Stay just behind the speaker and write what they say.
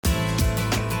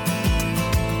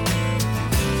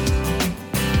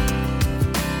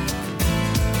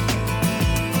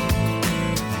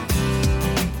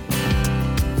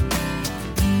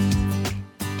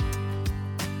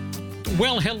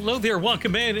Well, hello there.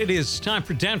 Welcome in. It is time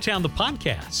for Downtown the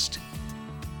Podcast.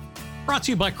 Brought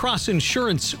to you by Cross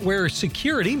Insurance, where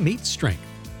security meets strength.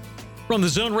 From the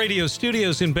Zone Radio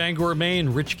studios in Bangor, Maine,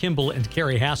 Rich Kimball and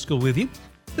Carrie Haskell with you.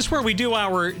 This is where we do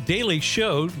our daily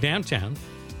show downtown,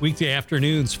 weekday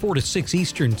afternoons, 4 to 6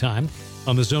 Eastern Time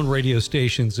on the Zone Radio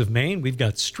stations of Maine. We've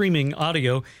got streaming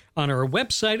audio on our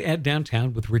website at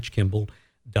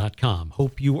downtownwithrichkimball.com.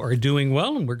 Hope you are doing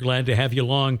well, and we're glad to have you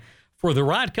along for the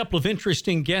ride. A couple of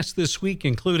interesting guests this week,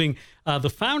 including the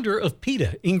founder of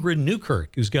PETA, Ingrid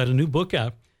Newkirk, who's got a new book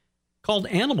out called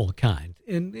Animal Kind.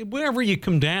 And whenever you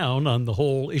come down on the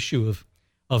whole issue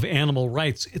of animal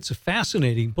rights, it's a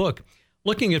fascinating book,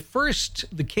 looking at first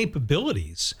the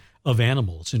capabilities of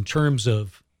animals in terms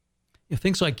of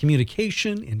things like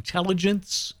communication,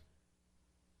 intelligence,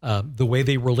 the way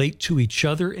they relate to each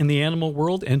other in the animal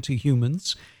world and to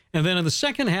humans. And then in the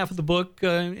second half of the book,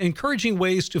 encouraging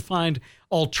ways to find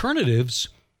alternatives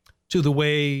to the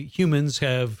way humans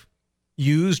have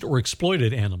used or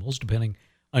exploited animals, depending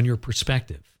on your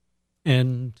perspective.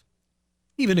 And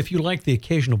even if you like the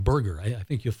occasional burger, I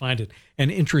think you'll find it an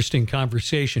interesting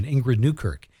conversation. Ingrid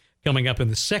Newkirk coming up in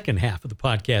the second half of the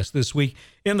podcast this week.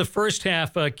 In the first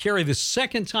half, Carrie, the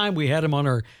second time we had him on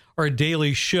our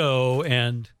daily show,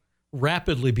 and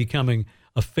rapidly becoming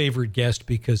a favorite guest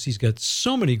because he's got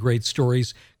so many great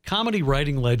stories. Comedy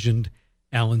writing legend,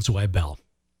 Alan Zweibel.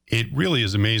 It really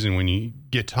is amazing when you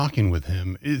get talking with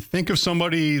him. Think of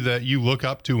somebody that you look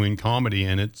up to in comedy,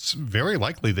 and it's very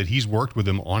likely that he's worked with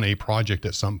him on a project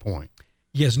at some point.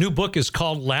 Yeah, his new book is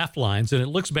called Laugh Lines, and it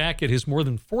looks back at his more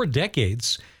than 4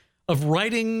 decades of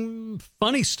writing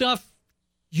funny stuff,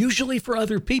 usually for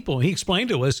other people. He explained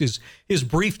to us his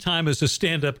brief time as a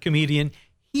stand-up comedian.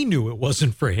 He knew it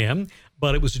wasn't for him,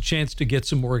 but it was a chance to get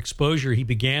some more exposure. He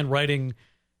began writing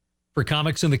for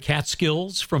comics in the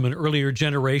Catskills from an earlier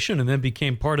generation, and then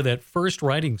became part of that first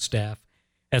writing staff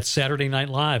at Saturday Night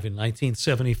Live in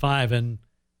 1975. And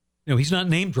he's not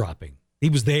name dropping. He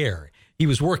was there. He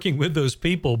was working with those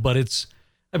people, but it's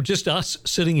just us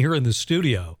sitting here in the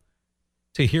studio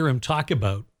to hear him talk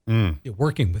about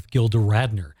working with Gilda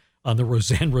Radner on the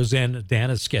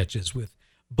Roseanne sketches, with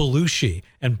Belushi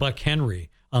and Buck Henry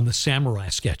on the Samurai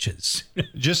sketches.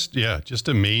 just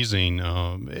amazing.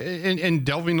 And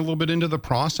delving a little bit into the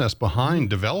process behind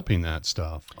developing that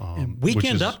stuff.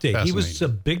 Weekend Update, he was a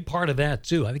big part of that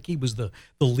too. I think he was the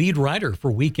lead writer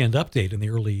for Weekend Update in the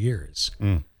early years.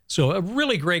 So a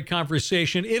really great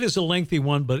conversation. It is a lengthy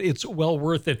one, but it's well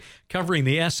worth it. Covering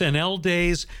the SNL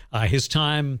days, his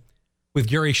time with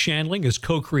Gary Shandling as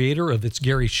co-creator of It's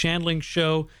Gary Shandling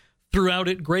Show. Throughout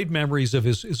it, great memories of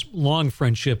his long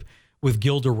friendship with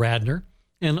Gilda Radner,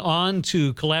 and on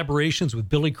to collaborations with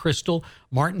Billy Crystal,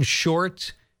 Martin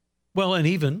Short, well, and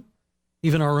even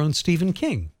our own Stephen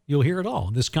King. You'll hear it all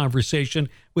in this conversation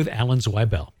with Alan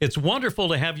Zweibel. It's wonderful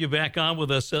to have you back on with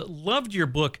us. Loved your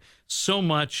book so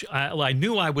much. I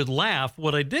knew I would laugh.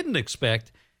 What I didn't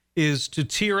expect is to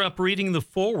tear up reading the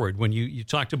foreword when you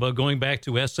talked about going back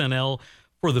to SNL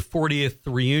for the 40th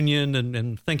reunion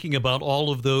and thinking about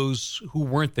all of those who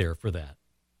weren't there for that.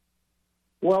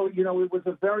 Well, it was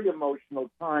a very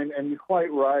emotional time, and you're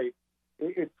quite right.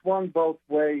 It swung both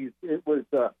ways. It was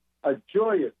a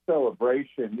joyous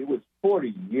celebration. It was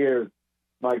 40 years,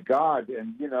 my God.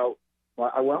 And,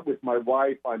 I went with my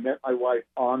wife. I met my wife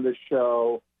on the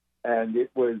show, and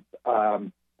it was a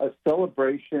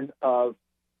celebration of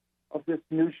this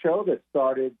new show that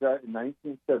started in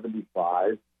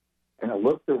 1975. And I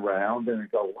looked around and I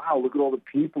go, wow, look at all the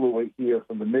people who were here,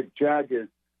 from the Mick Jaggers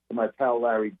to my pal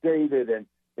Larry David. And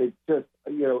it's just,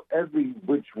 every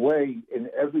which way in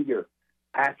every year,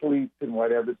 athletes and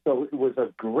whatever. So it was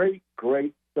a great,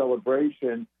 great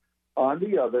celebration. On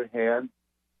the other hand,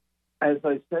 as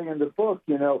I say in the book,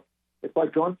 it's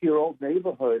like going to your old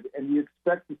neighborhood and you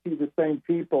expect to see the same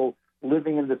people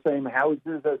living in the same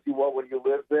houses as you were when you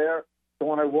lived there. So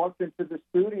when I walked into the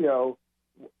studio,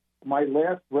 my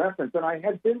last reference, and I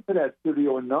had been to that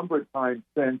studio a number of times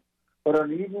since, but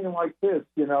on an evening like this,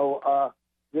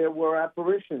 there were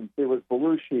apparitions. There was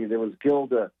Belushi, there was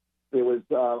Gilda, there was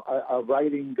a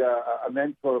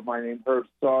mentor of mine named Herb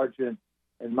Sargent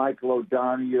and Michael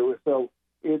O'Donoghue. So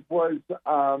it was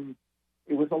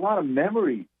a lot of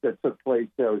memories that took place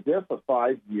there. I was there for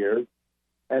 5 years,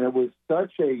 and it was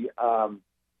such a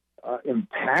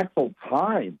impactful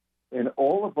time in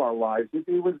all of our lives.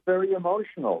 It was very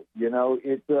emotional,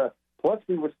 plus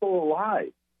we were still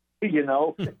alive,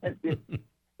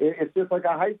 It's just like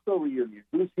a high school reunion.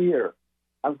 Who's here?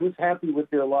 Who's happy with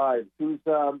their lives? Who's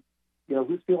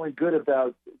feeling good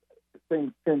about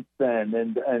things since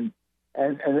then? And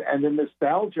and the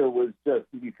nostalgia was just,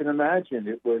 you can imagine,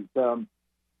 it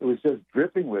was just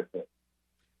dripping with it.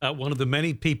 One of the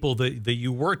many people that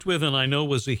you worked with, and I know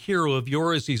was a hero of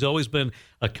yours. He's always been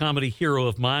a comedy hero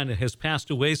of mine and has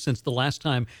passed away since the last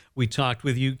time we talked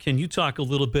with you. Can you talk a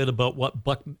little bit about what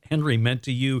Buck Henry meant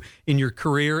to you in your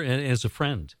career and as a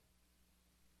friend?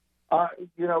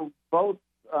 Both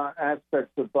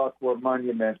aspects of Buck were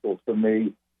monumental to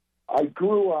me. I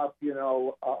grew up,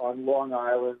 on Long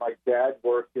Island. My dad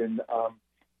worked in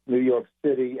New York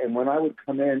City, and when I would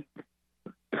come in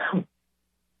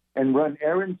and run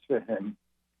errands for him,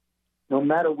 no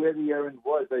matter where the errand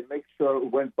was, I'd make sure it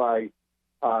went by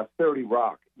 30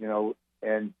 Rock,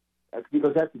 and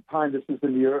because at the time, this was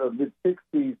in the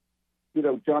mid-'60s,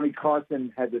 Johnny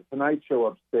Carson had the Tonight Show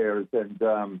upstairs, and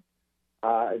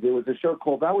there was a show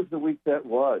called That Was the Week That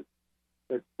Was,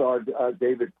 that starred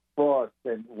David Frost,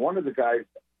 and one of the guys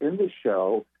in the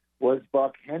show was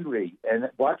Buck Henry, and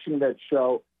watching that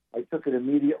show, I took an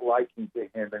immediate liking to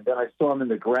him, and then I saw him in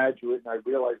The Graduate, and I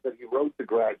realized that he wrote The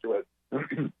Graduate,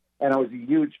 and I was a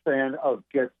huge fan of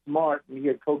Get Smart, and he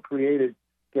had co-created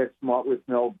Get Smart with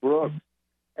Mel Brooks.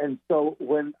 And so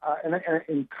when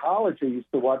in college, I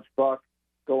used to watch Buck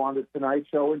go on The Tonight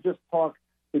Show and just talk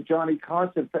to Johnny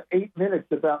Carson for 8 minutes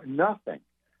about nothing,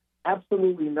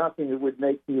 absolutely nothing. It would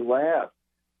make me laugh.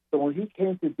 So when he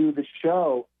came to do the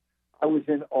show, I was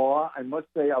in awe. I must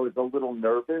say I was a little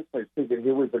nervous. I figured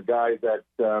here was a guy that,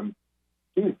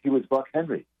 he was Buck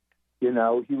Henry. He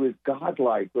was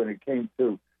godlike when it came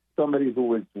to somebody who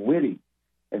was witty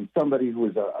and somebody who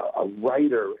was a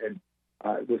writer and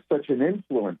was such an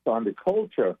influence on the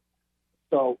culture.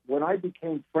 So when I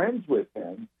became friends with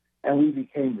him, and we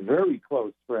became very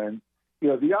close friends,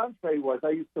 the entree was I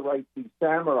used to write these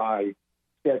samurai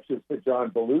sketches for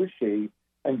John Belushi,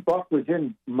 and Buck was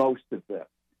in most of them.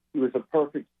 He was a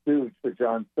perfect stooge for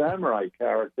John's samurai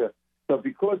character. So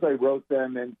because I wrote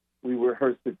them and we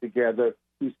rehearsed it together,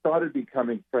 we started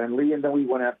becoming friendly, and then we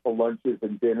went out for lunches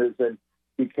and dinners and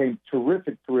became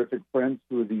terrific, terrific friends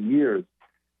through the years.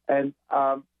 And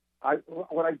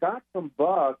what I got from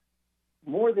Buck,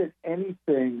 more than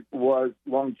anything, was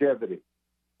longevity.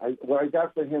 What I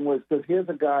got from him was, because here's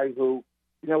a guy who,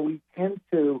 we tend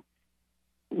to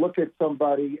look at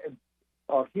somebody,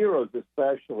 our heroes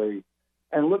especially,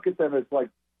 and look at them as like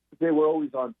they were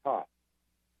always on top.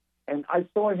 And I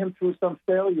saw him through some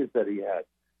failures that he had,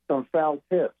 some foul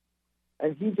tips.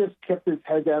 And he just kept his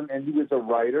head down, and he was a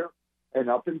writer. And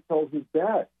up until his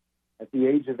death, at the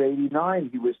age of 89,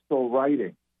 he was still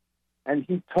writing. And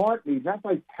he taught me, not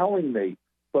by telling me,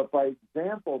 but by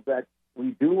example, that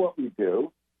we do what we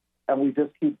do, and we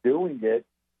just keep doing it.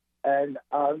 And,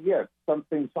 some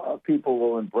things people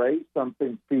will embrace, some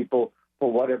things people,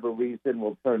 for whatever reason,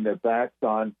 will turn their backs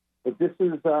on. But this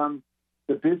is the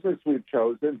business we've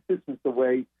chosen. This is the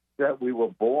way that we were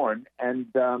born, and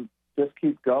just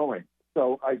keep going.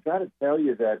 So I got to tell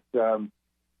you that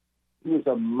he was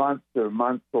a monster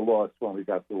loss when we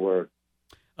got the word.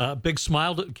 A big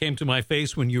smile came to my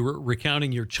face when you were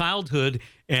recounting your childhood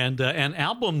and an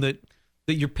album that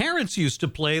your parents used to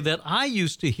play that I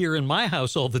used to hear in my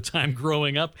house all the time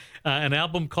growing up, an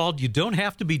album called You Don't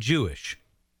Have to Be Jewish.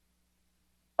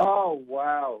 Oh,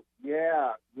 wow.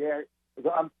 Yeah.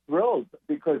 I'm thrilled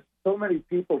because so many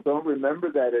people don't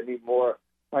remember that anymore.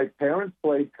 My parents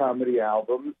played comedy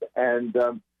albums, and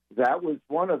that was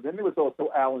one of them. There was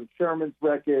also Alan Sherman's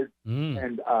record,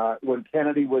 and when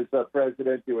Kennedy was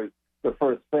president, it was The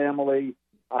First Family.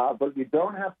 But You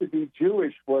Don't Have to Be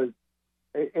Jewish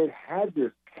it had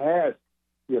this cast.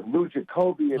 You have Lou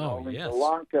Jacoby and Olin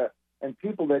Solanka and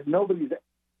people that nobody's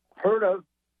heard of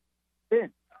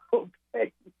since.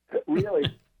 Okay,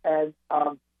 really. And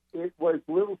it was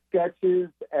little sketches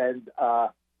and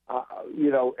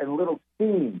and little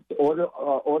scenes,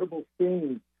 audible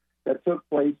scenes that took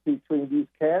place between these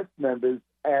cast members.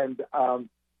 And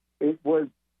it was,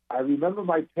 I remember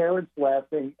my parents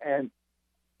laughing, and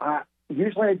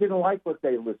usually I didn't like what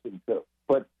they listened to,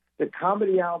 but the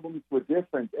comedy albums were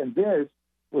different. And this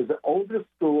was an older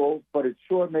school, but it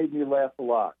sure made me laugh a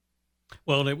lot.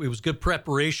 Well, it was good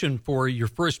preparation for your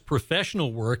first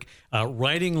professional work,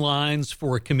 writing lines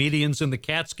for comedians in the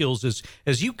Catskills,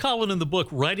 as you call it in the book,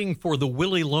 writing for the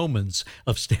Willy Lomans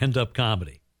of stand-up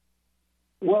comedy.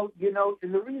 Well,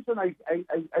 and the reason I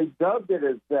dubbed it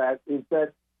as that is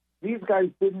that these guys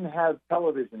didn't have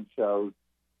television shows.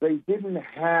 They didn't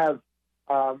have,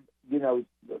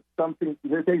 something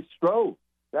that they strove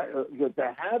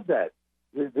to have that.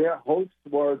 Their hopes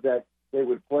were that they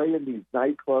would play in these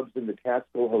nightclubs in the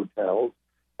Catskill hotels.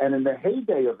 And in the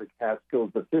heyday of the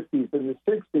Catskills, the 50s and the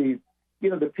 60s,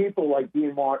 the people like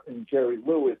Dean Martin, Jerry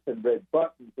Lewis, and Red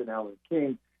Buttons, and Alan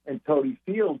King, and Tony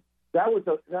Field, that was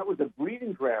a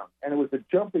breeding ground, and it was a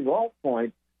jumping off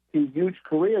point to huge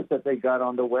careers that they got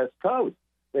on the West Coast.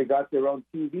 They got their own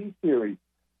TV series,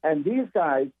 and these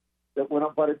guys that went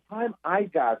up. By the time I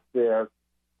got there,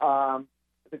 the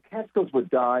Catskills were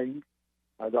dying.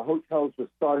 The hotels were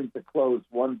starting to close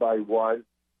one by one,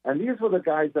 and these were the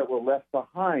guys that were left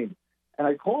behind. And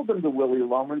I called them the Willie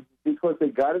Lomans because they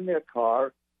got in their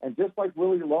car, and just like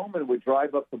Willie Loman would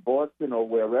drive up to Boston or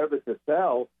wherever to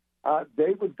sell,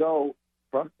 they would go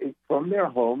from their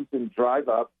homes and drive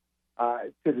up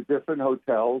to the different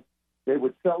hotels. They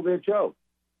would sell their jokes.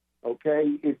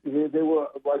 Okay, they were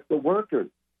like the workers.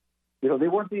 They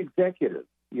weren't the executives.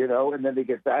 And then they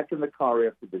get back in the car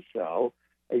after the show.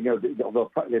 And,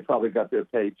 they probably got their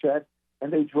paycheck,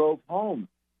 and they drove home.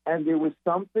 And there was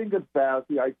something about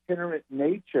the itinerant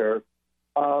nature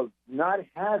of not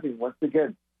having, once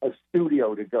again, a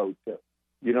studio to go to.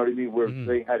 You know what I mean? Where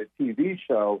they had a TV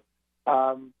show.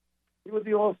 It was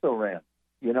the also-ran.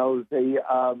 They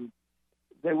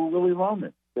were Willie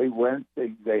Loman. They went,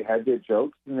 they had their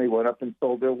jokes, and they went up and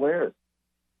sold their wares.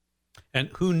 And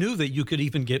who knew that you could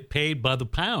even get paid by the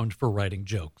pound for writing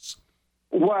jokes?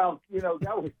 Well,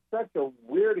 that was such a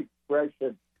weird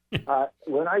expression.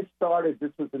 When I started,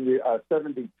 this was in the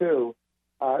 72,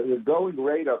 the going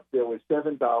rate up there was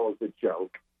 $7 a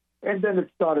joke. And then it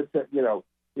started to,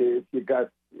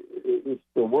 if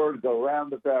the word go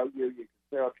around about you, you can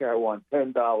say, okay, I want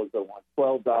 $10, I want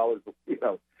 $12,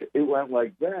 it went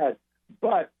like that.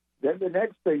 But then the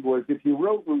next thing was if you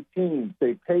wrote routines,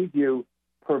 they paid you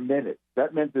per minute.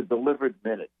 That meant the delivered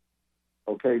minute.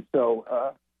 Okay,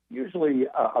 so usually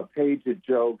a page of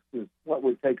jokes is what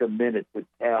would take a minute to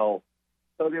tell.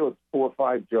 So there was 4 or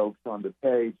 5 jokes on the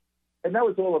page, and that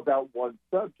was all about one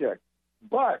subject.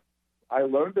 But I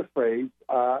learned a phrase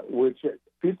which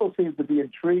people seem to be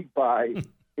intrigued by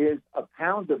is a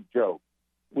pound of jokes,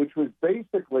 which was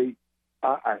basically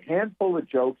a handful of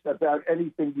jokes about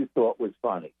anything you thought was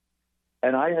funny.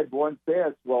 And I had once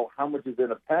asked, well, how much is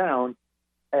in a pound?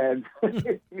 And, I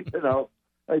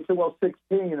said, well,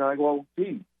 16. And I go, well,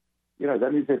 gee,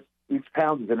 that means that each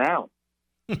pound is an ounce.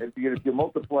 And if you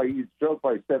multiply each joke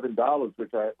by $7,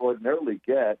 which I ordinarily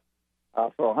get,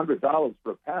 for $100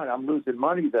 per pound, I'm losing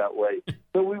money that way.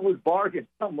 So we would bargain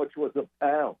how much was a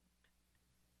pound.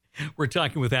 We're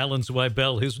talking with Alan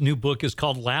Zweibel. His new book is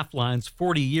called Laugh Lines,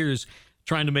 40 Years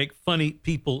Trying to Make Funny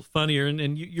People Funnier.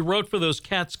 And you wrote for those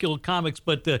Catskill comics,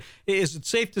 but is it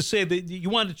safe to say that you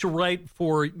wanted to write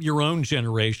for your own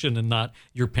generation and not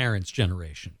your parents'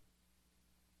 generation?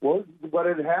 Well, what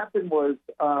had happened was,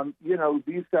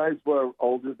 these guys were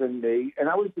older than me, and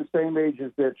I was the same age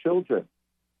as their children.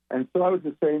 And so I was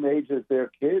the same age as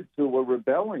their kids who were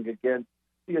rebelling against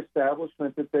the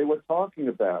establishment that they were talking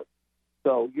about.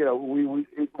 So,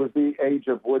 it was the age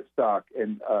of Woodstock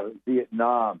and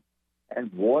Vietnam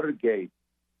and Watergate.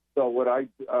 So what I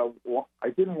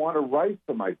didn't want to write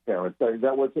for my parents.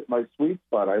 That wasn't my sweet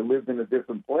spot. I lived in a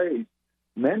different place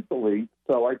mentally.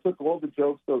 So I took all the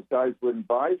jokes those guys wouldn't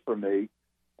buy from me.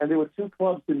 And there were 2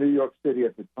 clubs in New York City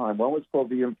at the time. One was called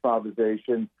The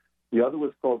Improvisation. The other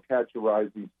was called Catch a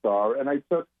Rising Star. And I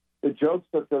took the jokes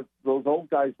that those old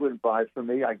guys wouldn't buy from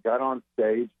me. I got on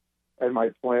stage, and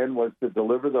my plan was to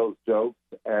deliver those jokes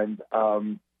and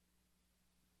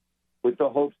with the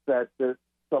hopes that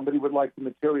somebody would like the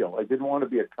material. I didn't want to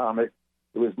be a comic.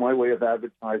 It was my way of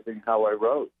advertising how I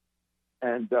wrote.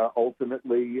 And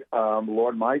ultimately,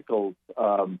 Lorne Michaels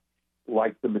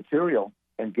liked the material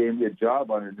and gave me a job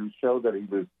on a new show that he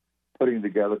was putting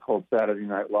together called Saturday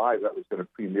Night Live that was going to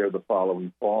premiere the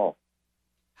following fall.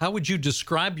 How would you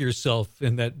describe yourself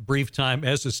in that brief time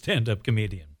as a stand-up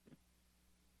comedian?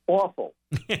 Awful.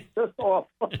 Just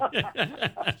awful.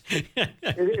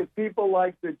 If people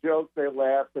liked the jokes, they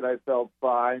laughed, and I felt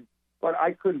fine. But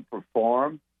I couldn't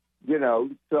perform,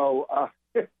 So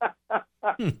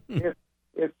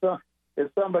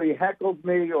if somebody heckled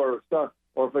me or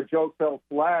if a joke fell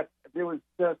flat, it was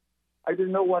just I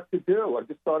didn't know what to do. I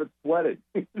just started sweating.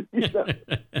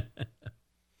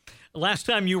 Last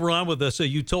time you were on with us,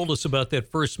 you told us about that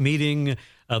first meeting,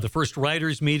 the first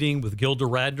writers' meeting with Gilda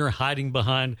Radner hiding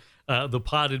behind the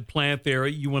potted plant there.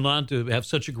 You went on to have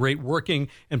such a great working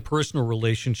and personal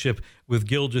relationship with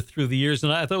Gilda through the years.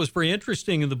 And I thought it was very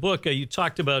interesting in the book. You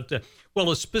talked about, a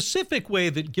specific way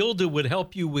that Gilda would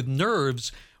help you with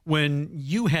nerves when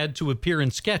you had to appear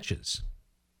in sketches.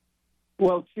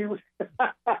 Well,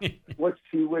 what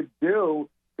she would do,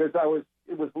 because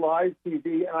it was live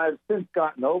TV, and I've since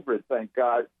gotten over it, thank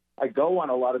God. I go on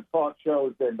a lot of talk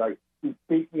shows and I do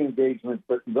speaking engagements,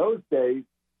 but in those days,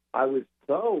 I was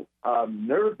so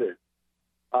nervous.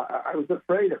 I was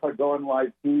afraid if I go on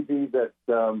live TV that,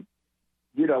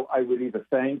 I would either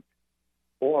faint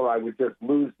or I would just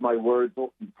lose my words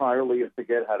entirely and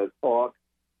forget how to talk,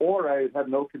 or I would have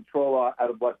no control out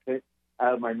of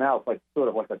my mouth, like sort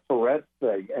of like a Tourette's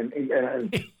thing.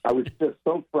 And I was just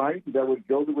so frightened that what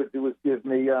Gilda would do is give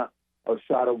me a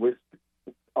shot of whiskey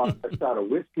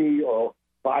or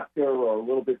vodka or a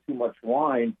little bit too much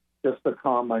wine just to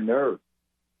calm my nerves.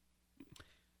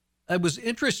 I was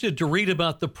interested to read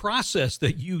about the process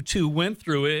that you two went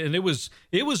through, and it was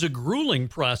a grueling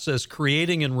process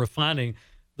creating and refining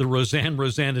the Roseanne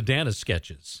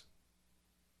sketches.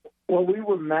 Well, we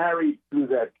were married through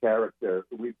that character.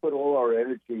 We put all our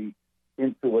energy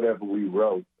into whatever we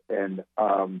wrote, and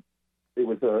it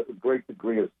was a great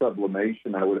degree of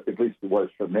sublimation. At least it was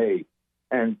for me.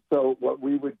 And so what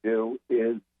we would do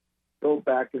is go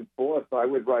back and forth. I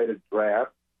would write a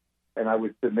draft, and I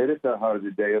would submit it to her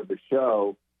the day of the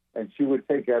show, and she would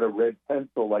take out a red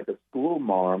pencil like a school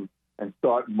marm and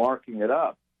start marking it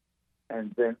up.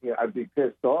 And then I'd be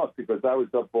pissed off because I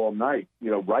was up all night,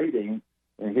 writing,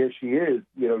 and here she is,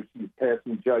 she's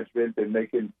passing judgment and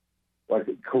making like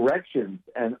corrections.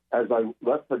 And as I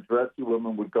left the dressing room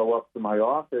and would go up to my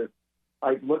office,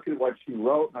 I'd look at what she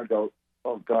wrote and I'd go,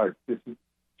 oh God,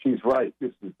 she's right.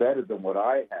 This is better than what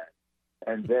I had.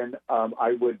 And then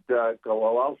I would go,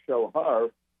 well, I'll show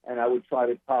her, and I would try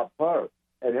to top her.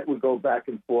 And it would go back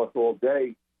and forth all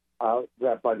day.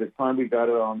 That by the time we got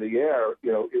it on the air,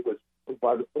 it was,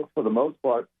 for the most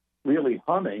part, really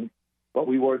humming, but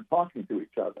we weren't talking to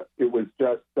each other. It was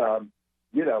just,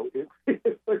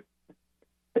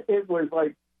 it was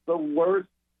like the worst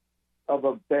of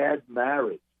a bad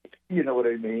marriage. You know what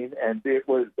I mean? And it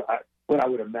was what I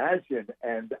would imagine.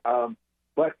 And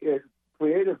but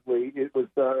creatively, it was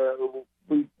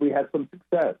we had some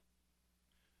success.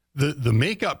 The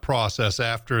makeup process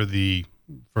after the,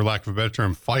 for lack of a better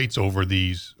term, fights over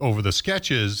the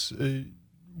sketches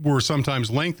were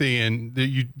sometimes lengthy, and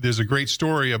there's a great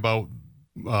story about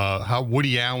how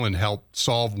Woody Allen helped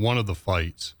solve one of the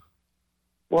fights.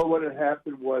 Well, what had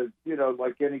happened was,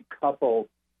 like any couple,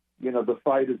 the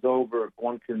fight is over if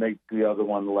one can make the other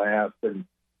one laugh. And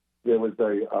there was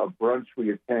a brunch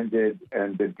we attended,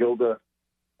 and Gilda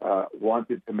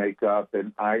wanted to make up,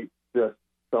 and I just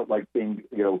felt like being,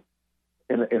 in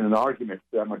an argument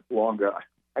that much longer.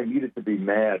 I needed to be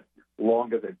mad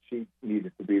longer than she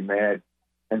needed to be mad.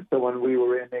 And so when we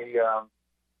were in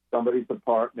somebody's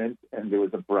apartment and there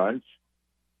was a brunch,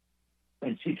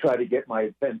 and she tried to get my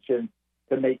attention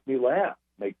to make me laugh,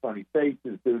 make funny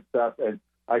faces, do stuff, and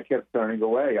I kept turning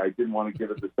away. I didn't want to give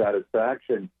her the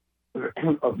satisfaction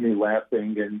of me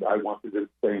laughing, and I wanted to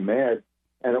stay mad.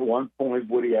 And at one point,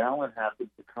 Woody Allen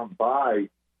happened to come by,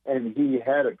 and he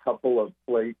had a couple of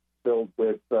plates filled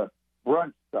with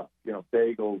brunch stuff,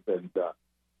 bagels and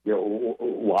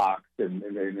lox and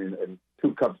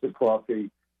 2 cups of coffee.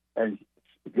 And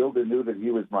Gilda knew that he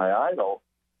was my idol,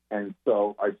 and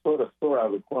so I sort of saw out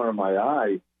of the corner of my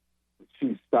eye.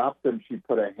 She stopped him. She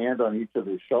put a hand on each of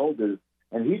his shoulders,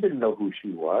 and he didn't know who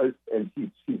she was. And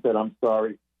she said, "I'm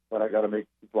sorry, but I got to make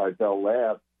Lydell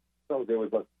laugh." So there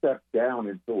was a step down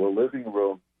into a living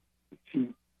room.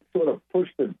 She sort of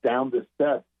pushed him down the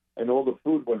steps, and all the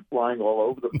food went flying all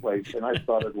over the place. And I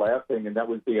started laughing, and that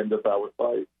was the end of our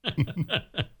fight.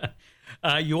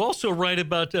 You also write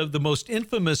about the most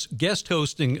infamous guest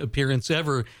hosting appearance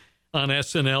ever on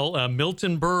SNL,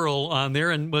 Milton Berle on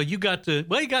there, and you got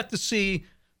to see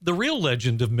the real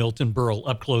legend of Milton Berle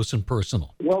up close and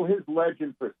personal. Well, his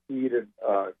legend preceded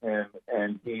him,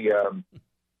 and he.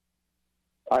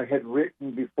 I had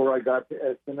written before I got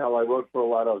to SNL. I wrote for a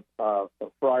lot of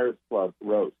Friars Club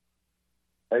roast,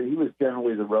 and he was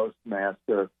generally the roast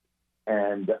master.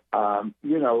 And those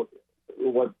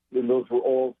were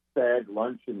all SAG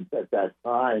luncheons at that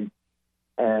time,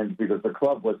 and because the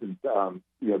club wasn't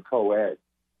co-ed,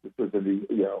 this was in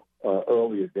the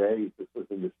earlier days. This was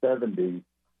in the 70s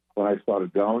when I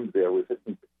started going there. It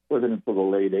wasn't until the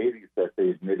late 80s that they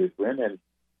admitted women.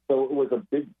 So it was a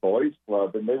big boys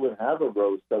club, and they would have a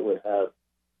roast that would have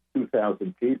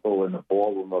 2,000 people in the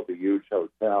ballroom of a huge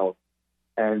hotel.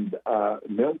 And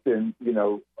Milton,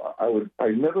 I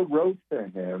never wrote to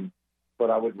him, but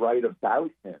I would write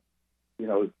about him,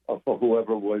 for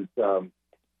whoever was,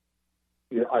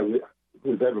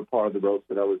 who's ever part of the roast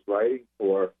that I was writing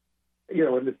for.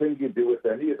 And the thing you do with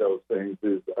any of those things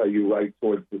is you write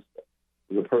towards the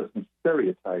person's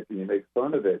stereotype, and you make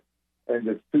fun of it. And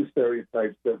there's 2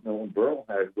 stereotypes that Milton Berle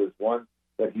had. Was one,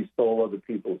 that he stole other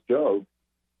people's jokes,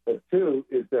 but 2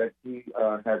 is that he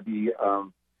had the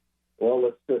well,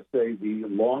 let's just say the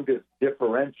longest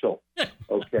differential.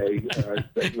 Okay,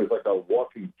 it was like a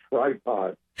walking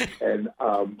tripod. And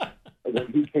when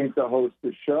he came to host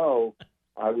the show,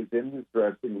 I was in his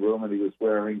dressing room, and he was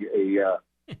wearing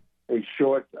a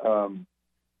short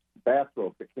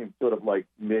bathrobe that came sort of like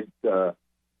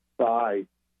mid-thigh.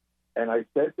 And I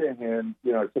said to him,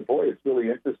 I said, boy, it's really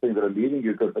interesting that I'm meeting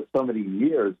you because for so many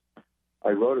years I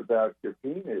wrote about your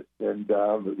penis. And,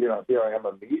 here I am,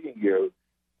 I'm meeting you.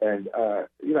 And, I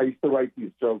used to write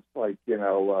these jokes like, it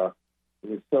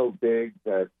was so big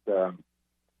that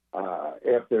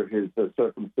after his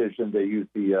circumcision, they used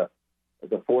the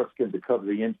foreskin to cover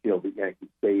the infield at Yankee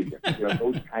Stadium.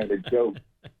 Those kind of jokes.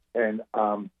 And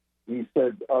he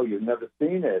said, oh, you've never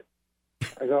seen it?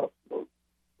 I go,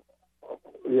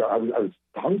 I was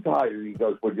tongue-tied, and he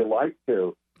goes, would you like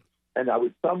to? And I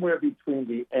was somewhere between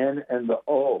the N and the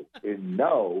O in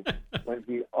no when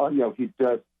he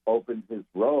just opened his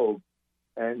robe,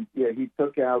 and he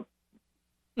took out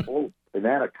an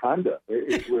anaconda.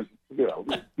 It was,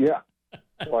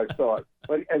 So I thought,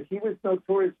 but and he was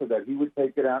notorious for that. He would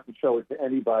take it out and show it to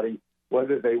anybody,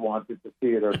 whether they wanted to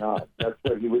see it or not. That's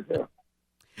what he would do.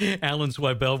 Alan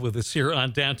Zweibel with us here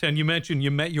on Downtown. You mentioned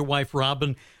you met your wife,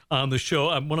 Robin, on the show.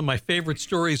 One of my favorite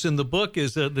stories in the book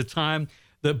is the time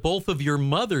that both of your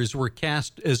mothers were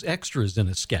cast as extras in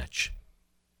a sketch.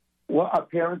 Well, our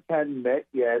parents hadn't met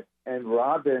yet, and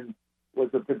Robin was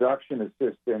a production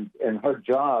assistant, and her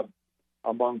job,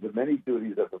 among the many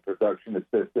duties of a production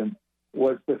assistant,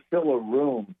 was to fill a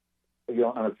room,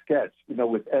 on a sketch,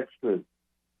 with extras.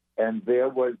 And there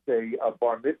was a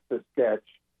bar mitzvah sketch.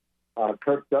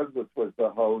 Kirk Douglas was the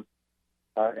host,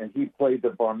 and he played the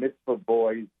bar mitzvah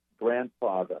boy's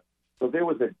grandfather. So there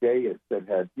was a dais that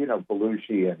had,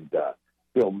 Belushi and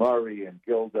Bill Murray and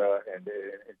Gilda and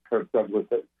Kirk Douglas,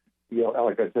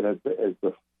 like I said, as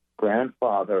the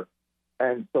grandfather.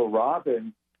 And so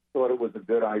Robin thought it was a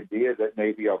good idea that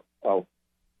maybe our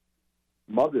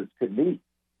mothers could meet.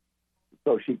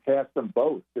 So she cast them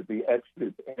both to be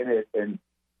extras in it. And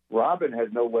Robin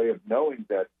had no way of knowing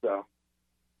that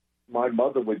my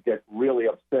mother would get really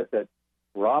upset that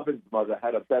Robin's mother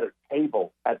had a better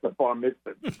table at the bar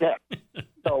mitzvah sketch.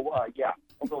 So, a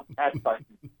little cat fight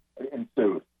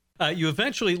ensued. You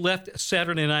eventually left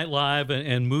Saturday Night Live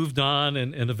and moved on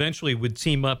and eventually would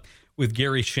team up with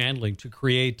Gary Shandling to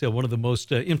create one of the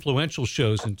most influential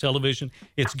shows in television.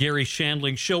 It's Gary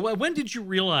Shandling Show. When did you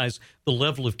realize the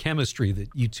level of chemistry that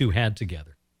you two had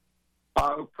together?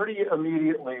 Pretty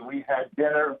immediately. We had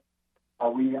dinner.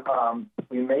 We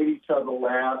made each other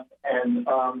laugh. And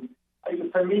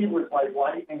for me, it was like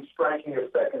lightning striking a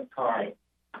second time.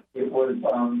 It was,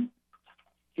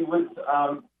 he was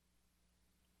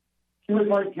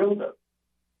like Gilda.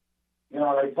 And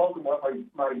I told him what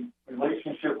my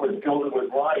relationship with Gilda was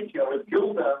like. With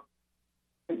Gilda,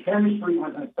 the chemistry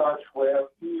was in such where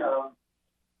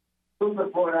Gilda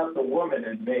brought out the woman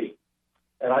in me,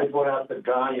 and I brought out the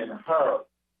guy in her.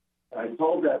 And I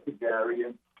told that to Gary,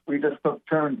 and we just took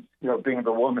turns, being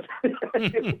the woman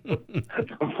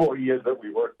the 4 years that we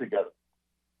worked together.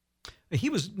 He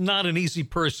was not an easy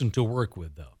person to work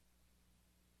with, though.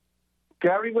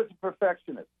 Gary was a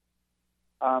perfectionist.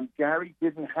 Gary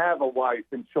didn't have a wife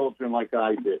and children like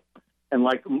I did, and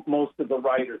like most of the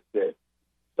writers did.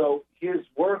 So his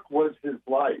work was his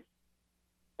life.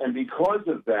 And because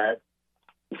of that,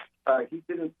 he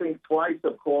didn't think twice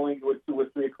of calling you at 2 or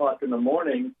 3 o'clock in the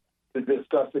morning to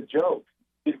discuss a joke.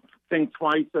 He didn't think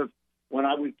twice of when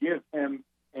I would give him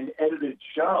an edited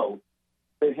show,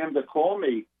 for him to call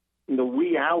me in the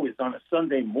wee hours on a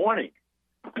Sunday morning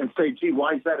and say, gee,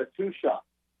 why is that a 2-shot?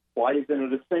 Why isn't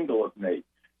it a single of me?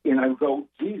 And I would go,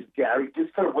 geez, Gary,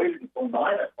 just could have waited until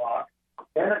 9 o'clock,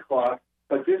 10 o'clock.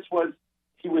 But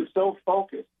he was so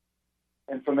focused.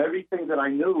 And from everything that I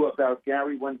knew about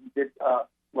Gary when he did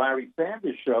Larry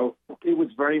Sanders Show, it was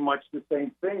very much the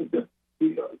same thing.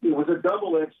 It was a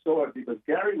double-edged sword because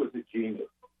Gary was a genius.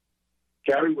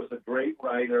 Gary was a great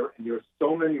writer, and there are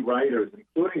so many writers,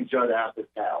 including Judd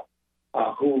Apatow,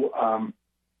 who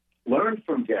learned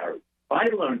from Gary. I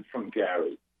learned from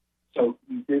Gary. So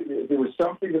there was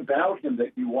something about him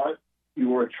that you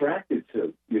were attracted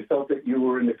to. You felt that you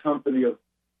were in the company of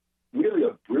really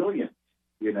a brilliance,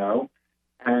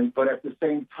 but at the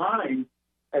same time,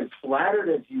 as flattered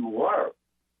as you were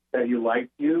that he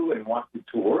liked you and wanted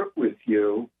to work with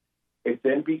you, it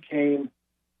then became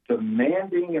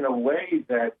demanding in a way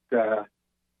that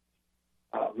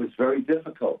was very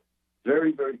difficult,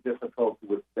 very, very difficult to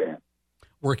withstand.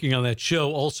 Working on that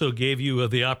show also gave you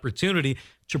the opportunity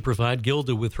to provide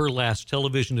Gilda with her last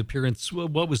television appearance.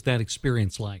 What was that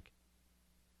experience like?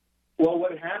 Well,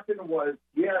 what happened was,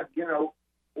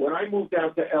 when I moved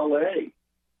out to L.A.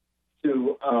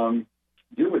 to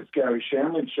do a Gary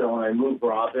Shandling show, and I moved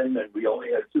Robin, and we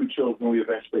only had 2 children. We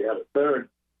eventually had a third,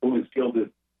 who was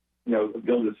Gilda's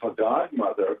her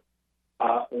godmother.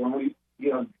 When we,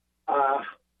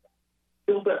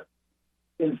 Gilda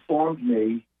informed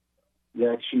me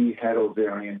that she had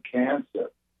ovarian cancer,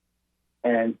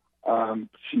 and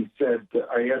she said,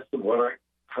 I asked her,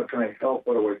 how can I help?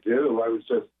 What do I do? I was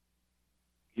just,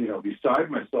 beside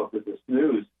myself with this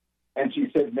news. And she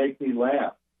said, make me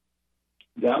laugh.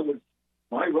 That was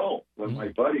my role when my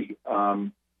buddy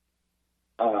got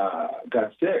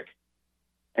sick.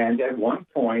 And at one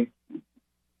point,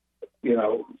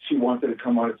 she wanted to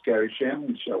come on a Gary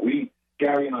Shandling show.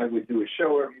 Gary and I would do a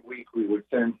show every week. We would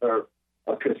send her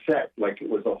a cassette like it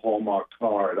was a Hallmark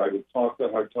card. I would talk to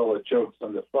her, tell her jokes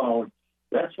on the phone.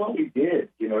 That's what we did.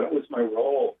 That was my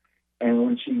role. And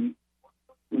when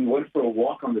we went for a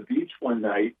walk on the beach one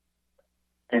night,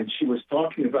 and she was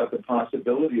talking about the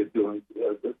possibility of doing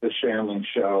the Shandling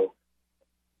show,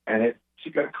 and she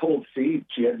got cold feet.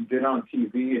 She hadn't been on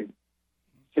TV in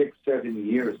 6-7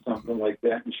 years, something like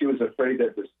that, and she was afraid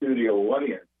that the studio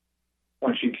audience,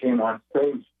 when she came on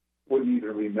stage, wouldn't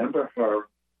even remember her.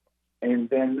 And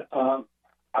then I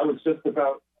was just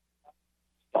about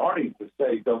starting to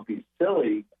say, don't be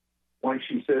silly, when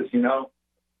she says,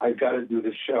 I've got to do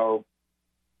the show.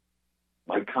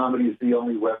 My comedy is the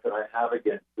only weapon I have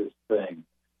against this thing.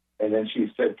 And then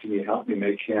she said, can you help me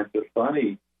make cancer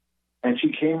funny? And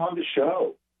she came on the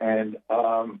show. And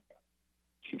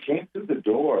she came through the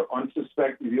door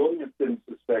unsuspected. The audience didn't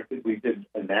suspect it. We didn't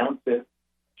announce it.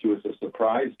 She was a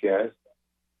surprise guest.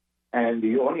 And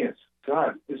the audience,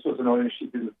 God, this was an audience she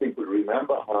didn't think would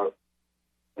remember her.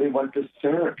 They went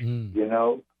berserk,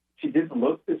 She didn't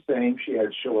look the same. She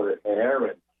had shorter hair,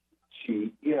 and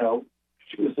she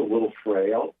was a little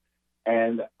frail.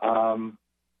 And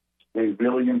they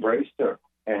really embraced her.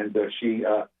 And she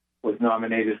was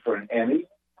nominated for an Emmy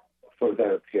for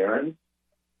that appearance.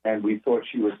 And we thought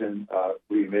she was in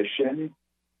remission.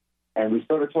 And we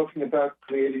started talking about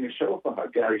creating a show for her,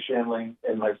 Gary Shandling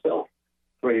and myself,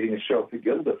 creating a show for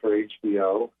Gilda for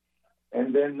HBO.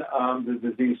 And then the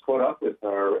disease caught up with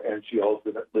her, and she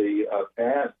ultimately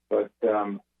passed. But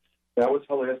that was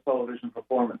her last television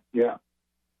performance, yeah.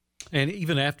 And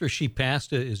even after she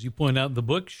passed, as you point out in the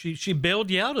book, she bailed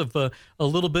you out of a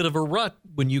little bit of a rut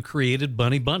when you created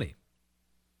Bunny Bunny.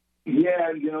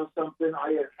 Yeah, something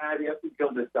I had after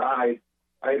Gilda died,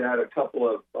 I had a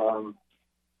couple of...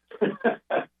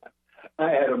 I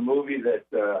had a movie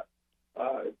that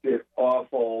did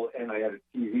awful, and I had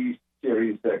a TV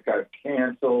series that got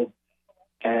canceled.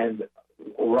 And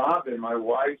Robin, my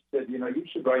wife, said, you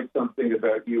should write something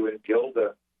about you and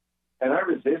Gilda. And I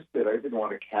resisted. I didn't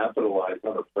want to capitalize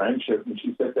on a friendship. And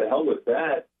she said, to hell with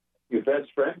that. Your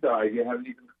best friend died. You haven't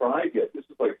even cried yet. This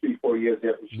is like 3-4 years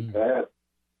after she passed.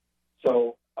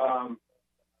 So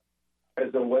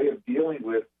as a way of dealing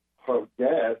with her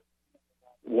death,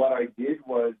 what I did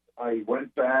was I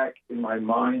went back in my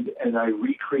mind and I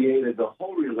recreated the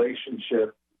whole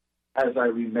relationship as I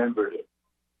remembered it.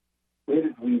 Where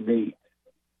did we meet?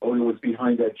 Oh, it was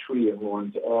behind that tree in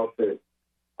Lauren's office.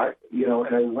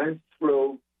 And I went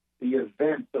through the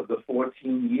events of the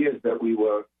 14 years that we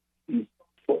were these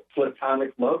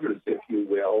platonic lovers, if you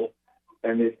will.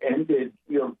 And it ended,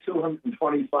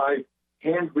 225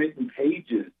 handwritten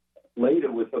pages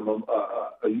later with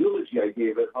a eulogy I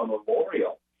gave at her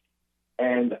memorial.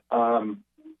 And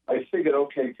I figured,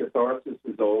 okay, catharsis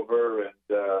is over, and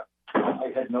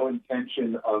I had no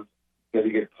intention of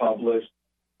getting it published.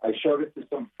 I showed it to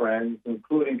some friends,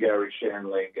 including Gary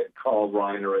Shandling and Carl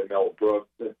Reiner and Mel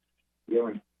Brooks, and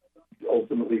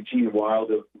ultimately Gene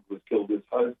Wilder, who was Gilda's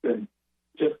husband,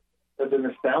 just as a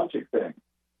nostalgic thing.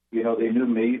 They knew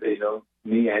me, they know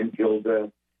me and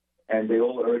Gilda, and they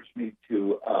all urged me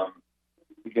to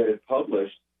get it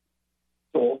published.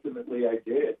 So ultimately I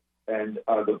did. And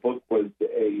the book was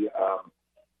it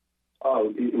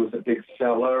was a big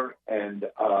seller, and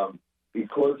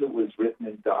because it was written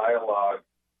in dialogue,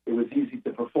 it was easy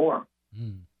to perform.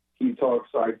 He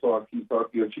talks, I talk, he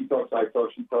talks, she talks, I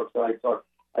talk, she talks, I talk.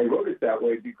 I wrote it that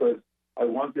way because I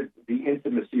wanted the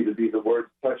intimacy to be the words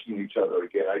touching each other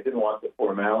again. I didn't want the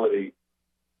formality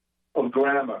of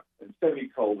grammar and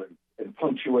semicolons and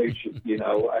punctuation.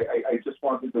 I just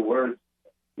wanted the words,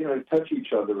 to touch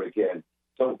each other again.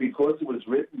 So because it was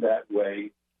written that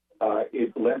way,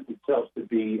 it lent itself to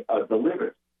be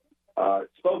delivered,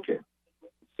 spoken.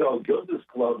 So Gilda's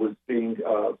Club was being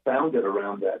founded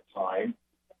around that time,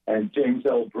 and James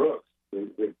L. Brooks,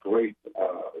 the great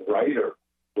writer,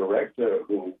 director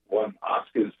who won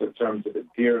Oscars for Terms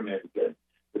Experiment and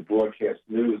the broadcast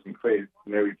news and created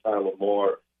Mary Tyler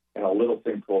Moore and a little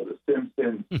thing called The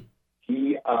Simpsons.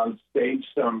 He staged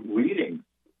some readings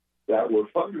that were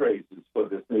fundraisers for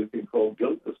this new thing called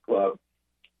Gilda's Club.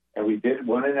 And we did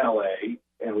one in L.A.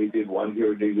 and we did one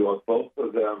here in New York. Both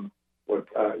of them were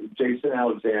Jason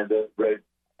Alexander read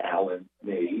Alan,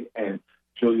 me, and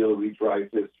Julia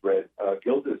Louis-Dreyfus read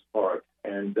Gilda's Part.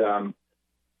 And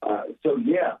so,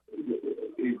 yeah,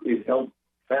 it helped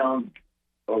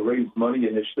raise money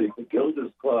initially for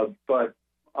Gilda's Club, but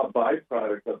a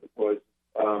byproduct of it was,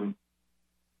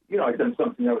 I'd done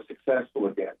something that was successful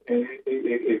again. And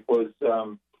it was,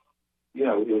 it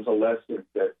was a lesson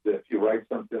that if you write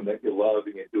something that you love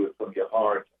and you do it from your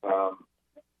heart,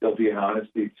 there'll be an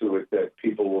honesty to it that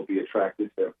people will be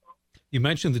attracted to. You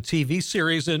mentioned the TV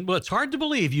series, and it's hard to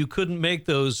believe you couldn't make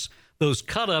those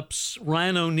cut-ups,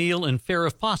 Ryan O'Neal and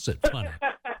Farrah Fawcett, funny.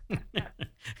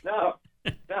 No,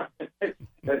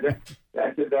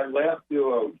 that laugh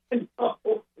duo. And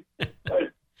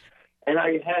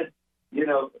I had,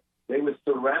 they were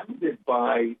surrounded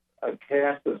by a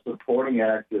cast of supporting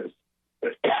actors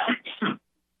that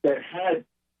had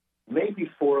maybe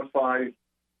 4 or 5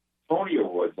 Tony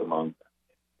Awards among them.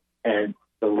 And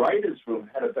the writers' room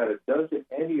had about a dozen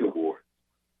Emmy Awards.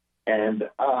 And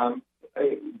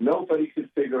nobody could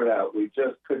figure it out. We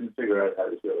just couldn't figure out how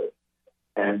to do it.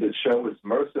 And the show was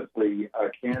mercifully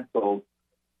canceled.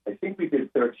 I think we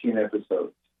did 13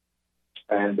 episodes.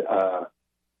 And,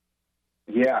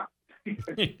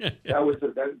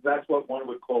 that's what one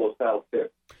would call a foul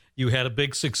tip. You had a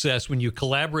big success when you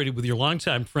collaborated with your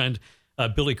longtime friend,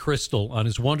 Billy Crystal, on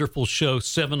his wonderful show,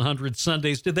 700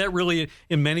 Sundays. Did that really,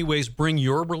 in many ways, bring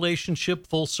your relationship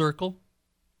full circle?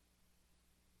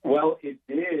 Well, it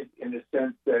did, in the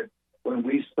sense that when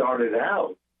we started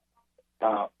out,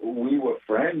 we were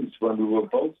friends when we were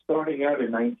both starting out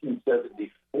in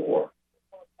 1974.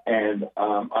 And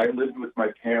I lived with my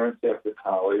parents after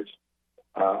college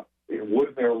in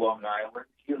Woodmere, Long Island.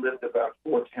 He lived about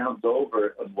 4 towns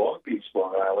over in Long Beach,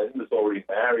 Long Island. He was already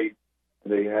married,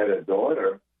 and they had a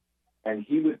daughter. And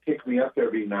he would pick me up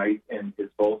every night in his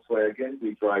Volkswagen.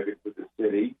 We'd drive into the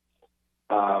city.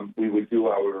 We would do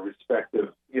our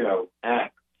respective,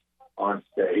 acts on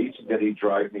stage. Then he'd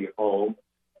drive me home.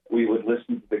 We would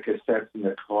listen to the cassettes in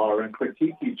the car and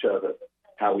critique each other,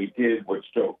 how we did, which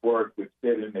joke worked, which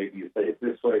didn't. Maybe you say it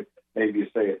this way, maybe you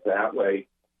say it that way.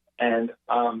 And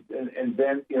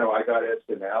then, I got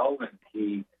SNL, and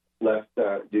he left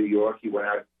New York. He went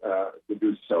out to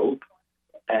do soap.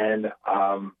 And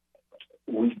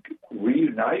we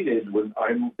reunited when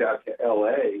I moved out to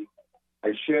L.A.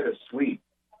 I shared a suite.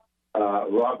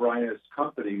 Rob Reiner's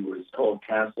company was called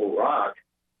Castle Rock.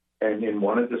 And in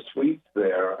one of the suites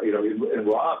there, and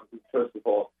Rob, first of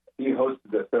all, he hosted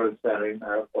the third Saturday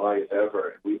Night Live ever,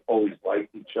 and we always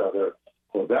liked each other.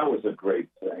 So that was a great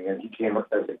thing. And he came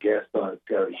up as a guest on his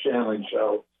Gary Shandling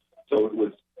show. So it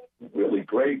was really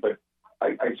great. But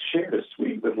I shared a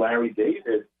suite with Larry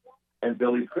David and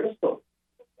Billy Crystal.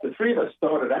 The three of us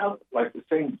started out like the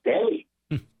same day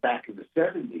back in the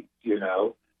 70s,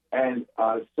 And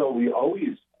so we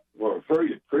always were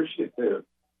very appreciative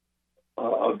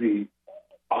of the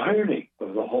irony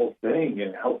of the whole thing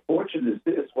and how fortunate is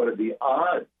this, what are the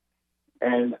odds.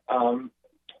 And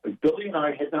Billy and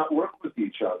I had not worked with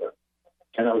each other.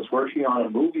 And I was working on a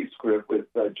movie script with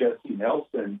Jessie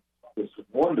Nelson, this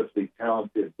wonderfully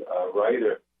talented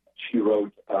writer. She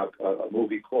wrote a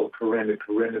movie called Corinna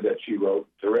that she wrote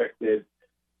and directed.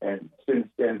 And since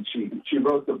then, she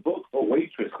wrote the book for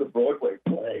Waitress, the Broadway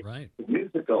play, right, the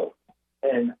musical.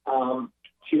 And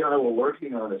she and I were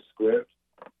working on a script,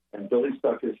 and Billy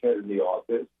stuck his head in the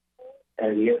office,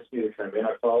 and he asked me to come in.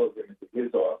 I followed him into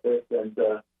his office, and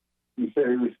he said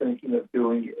he was thinking of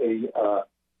doing a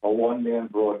one-man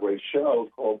Broadway show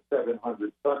called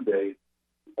 700 Sundays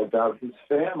about his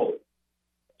family.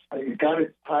 And it got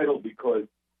its title because,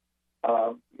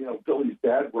 Billy's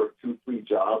dad worked 2-3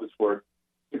 jobs, worked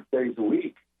 6 days a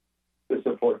week to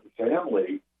support the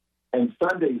family, and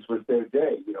Sundays was their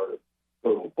day, to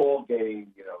go to a ball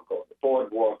game, go to the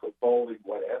boardwalk or bowling,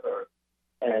 whatever.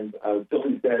 And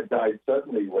Billy's dad died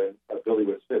suddenly when Billy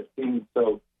was 15,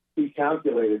 so he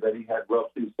calculated that he had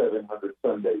roughly 700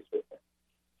 Sundays with him.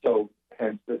 So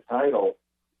hence the title.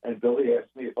 And Billy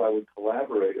asked me if I would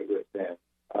collaborate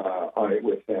on it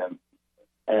with him.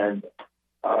 And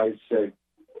I said,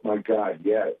 my God,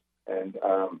 yes. And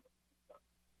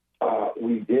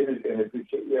we did it, and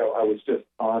I was just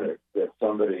honored that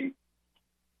somebody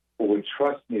would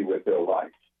trust me with their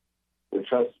life, would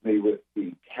trust me with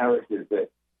the characters that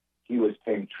he was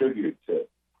paying tribute to.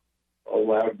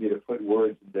 allowed me to put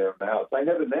words in their mouths. I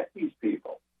never met these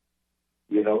people.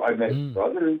 You know, I met his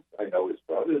brothers. I know his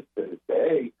brothers to this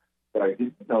day, but I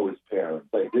didn't know his parents.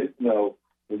 I didn't know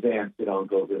his aunts and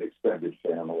uncles and extended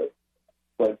family.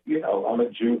 But, you know, I'm a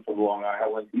Jew from Long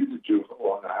Island. He's a Jew from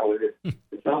Long Island.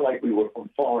 It's not like we were from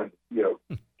foreign, you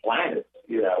know, planets,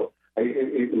 you know.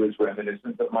 It was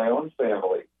reminiscent of my own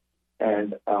family.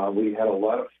 And we had a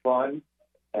lot of fun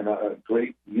and a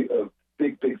great,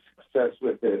 big success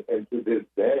with it. And to this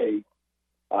day,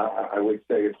 I would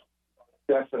say it's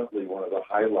definitely one of the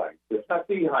highlights. It's not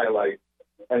the highlight.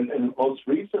 And most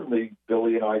recently,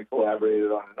 Billy and I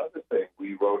collaborated on another thing.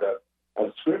 We wrote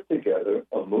a script together,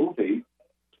 a movie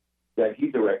that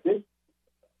he directed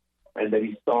and that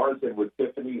he stars in with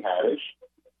Tiffany Haddish.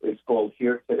 It's called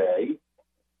Here Today,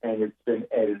 and it's been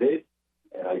edited.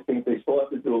 And I think they still have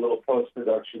to do a little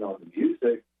post-production on the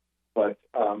music. But,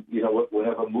 you know,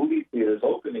 whenever movie theaters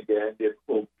open again, it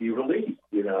will be released,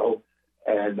 you know.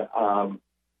 And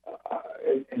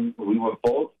we were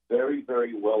both very,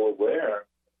 very well aware,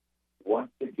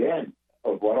 once again,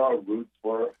 of what our roots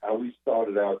were, how we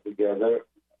started out together,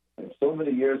 and so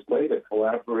many years later,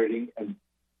 collaborating and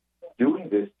doing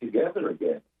this together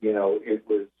again. You know, it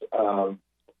was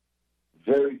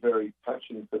very, very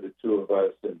touching for the two of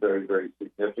us and very, very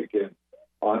significant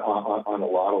on a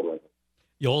lot of levels.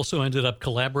 You also ended up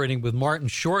collaborating with Martin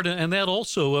Short, and that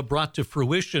also brought to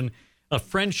fruition a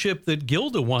friendship that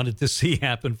Gilda wanted to see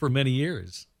happen for many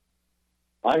years.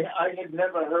 I had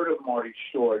never heard of Marty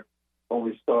Short when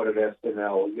we started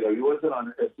SNL. You know, he wasn't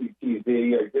on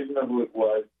SCTV. I didn't know who it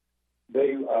was.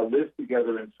 They lived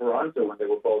together in Toronto when they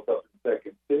were both up in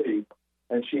Second City,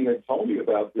 and she had told me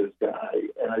about this guy,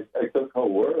 and I took her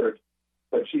word,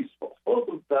 but she spoke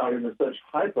about him in such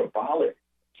hyperbolic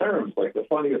terms, like the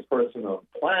funniest person on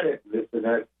the planet, this and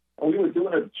that. And we were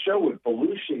doing a show with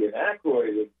Belushi and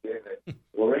Aykroyd and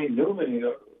Lorraine Newman. You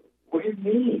know, what do you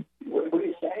mean? What are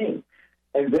you saying?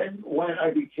 And then when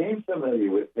I became familiar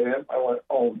with him, I went,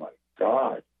 oh, my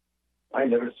God. I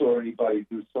never saw anybody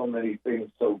do so many things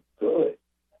so good.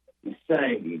 He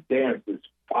sang, he danced, his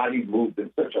body moved in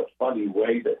such a funny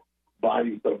way that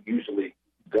bodies don't usually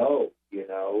go, you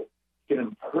know. He can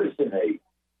impersonate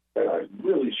a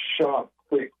really sharp,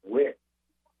 quick wit.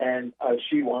 And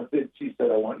she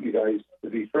said, I want you guys to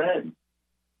be friends.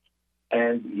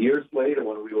 And years later,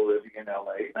 when we were living in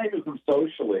L.A., I knew him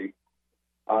socially,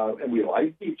 and we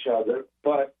liked each other,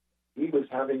 but he was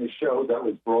having a show that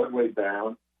was Broadway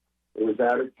bound. It was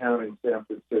out of town in San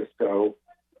Francisco.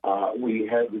 We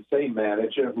had the same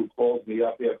manager who called me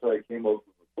up after I came over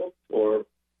from the book tour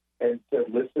and said,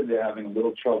 listen, they're having a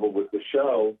little trouble with the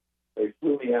show. They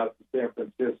flew me out to San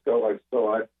Francisco. I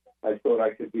thought I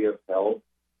could be of help.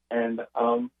 And,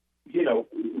 you know,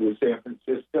 it was San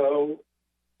Francisco,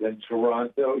 then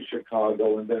Toronto,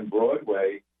 Chicago, and then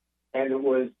Broadway. And it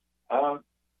was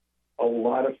a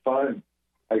lot of fun.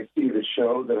 I see the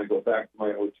show, then I go back to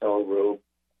my hotel room.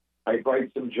 I'd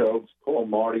write some jokes, call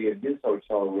Marty in his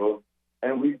hotel room,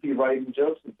 and we'd be writing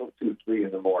jokes until 2, 3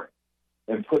 in the morning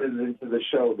and put it into the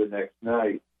show the next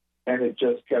night. And it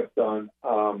just kept on,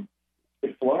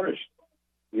 it flourished,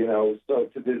 you know. So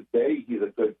to this day, he's a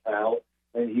good pal,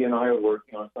 and he and I are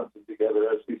working on something together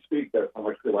as we speak. That's how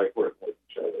much we like working with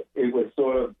each other. It was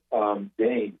sort of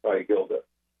deigned by Gilda.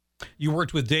 You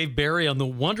worked with Dave Barry on the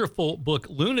wonderful book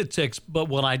Lunatics, but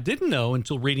what I didn't know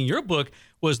until reading your book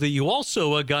was that you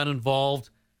also got involved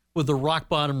with the Rock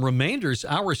Bottom Remainders.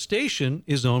 Our station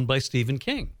is owned by Stephen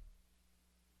King.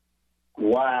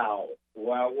 Wow.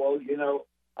 Well, you know,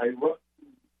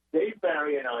 Dave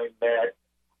Barry and I met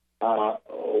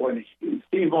when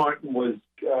Steve Martin was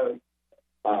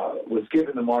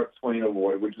given the Mark Twain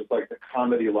Award, which is like the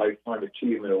Comedy Lifetime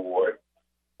Achievement Award.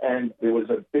 And there was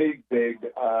a big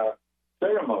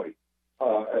ceremony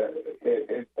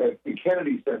at the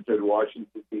Kennedy Center in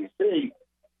Washington, D.C.,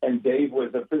 and Dave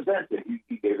was a presenter.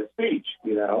 He gave a speech,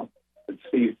 you know, and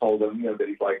Steve told him, you know, that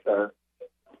he'd like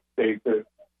Dave to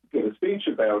give a speech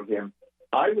about him.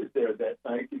 I was there that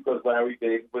night because Larry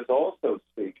David was also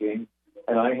speaking,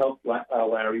 and I helped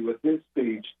Larry with his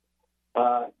speech.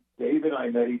 Dave and I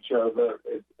met each other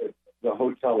at the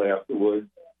hotel afterwards,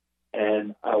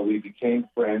 and we became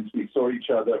friends. We saw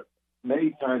each other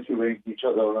many times. We ran into each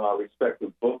other on our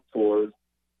respective book tours,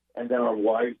 and then our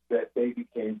wives that they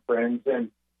became friends. And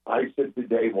I said to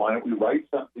Dave, why don't we write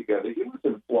something together? He was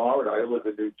in Florida. I live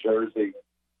in New Jersey.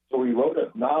 So we wrote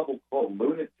a novel called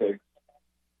Lunatics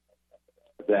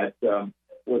that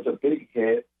was a big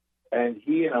hit, and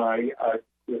he and I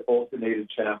alternated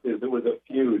chapters. It was a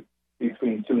feud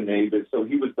between two neighbors. So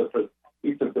he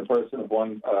took the person of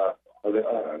one of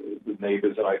the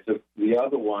neighbors, and I took the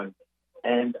other one.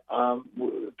 And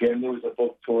again, there was a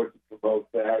book tour to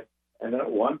promote that. And then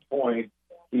at one point,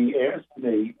 he asked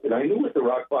me, and I knew what the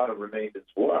rock bottom remainders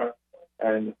were.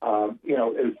 And,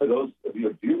 and for those of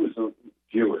your viewers,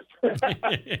 for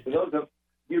those of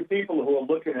you people who are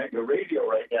looking at your radio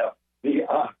right now,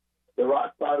 the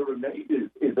Rock Bottom Remainders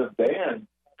is a band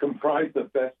comprised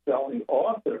of best-selling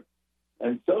authors.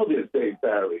 And so there's Dave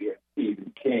Barry and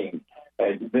Stephen King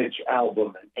and Mitch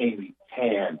Albom and Amy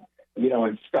Tan,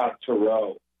 and Scott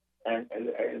Turow. And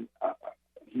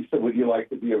he said, would you like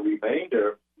to be a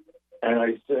remainder? And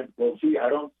I said, well, gee,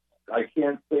 I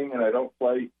can't sing and I don't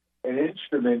play an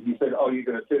instrument. He said, oh, you're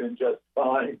going to fit in just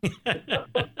fine.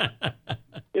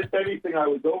 If anything, I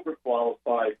was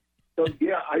overqualified. So,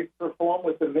 yeah, I performed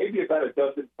with them maybe about a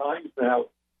dozen times now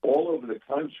all over the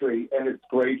country, and it's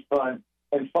great fun.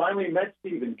 And finally met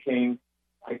Stephen King,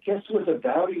 I guess it was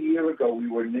about a year ago. We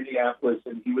were in Minneapolis,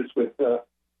 and he was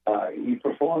he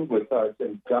performed with us.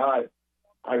 And, God,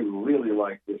 I really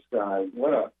like this guy.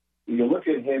 You look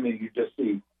at him and you just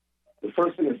see, the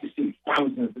first thing is you see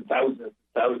thousands and thousands and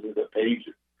thousands of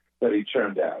pages that he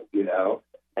churned out,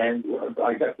 And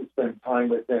I got to spend time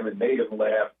with him and made him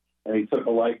laugh. And he took a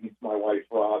liking to my wife,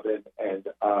 Robin, and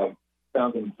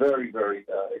found him very, very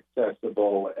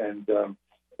accessible. And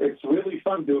it's really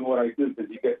fun doing what I do because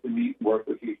you get to meet and work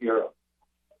with your hero.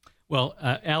 Well,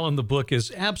 Alan, the book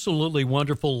is absolutely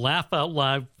wonderful, laugh out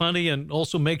loud, funny, and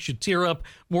also makes you tear up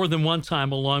more than one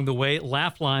time along the way.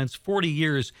 Laugh Lines, 40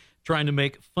 years trying to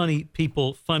make funny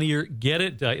people funnier. Get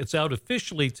it? It's out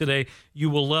officially today. You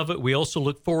will love it. We also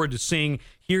look forward to seeing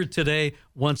Here Today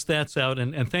once that's out.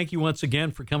 And thank you once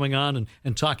again for coming on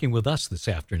and talking with us this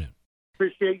afternoon.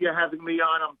 Appreciate you having me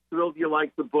on. I'm thrilled you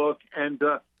like the book, and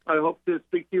I hope to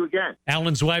speak to you again.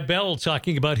 Alan Zweibel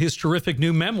talking about his terrific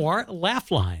new memoir, Laugh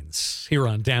Lines, here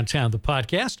on Downtown the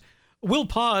Podcast. We'll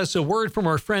pause, a word from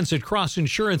our friends at Cross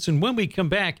Insurance, and when we come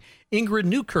back, Ingrid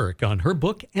Newkirk on her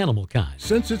book, Animal Kind.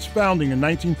 Since its founding in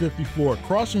 1954,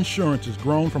 Cross Insurance has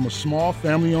grown from a small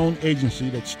family-owned agency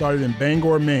that started in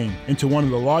Bangor, Maine, into one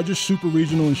of the largest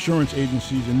super-regional insurance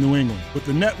agencies in New England. With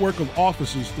a network of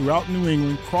offices throughout New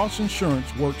England, Cross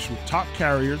Insurance works with top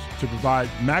carriers to provide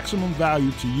maximum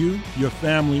value to you, your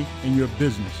family, and your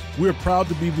business. We are proud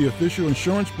to be the official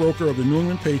insurance broker of the New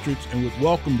England Patriots and would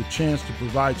welcome the chance to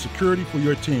provide security for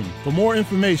your team. For more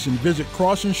information, visit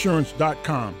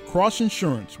crossinsurance.com. Cross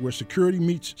Insurance, where security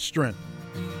meets strength.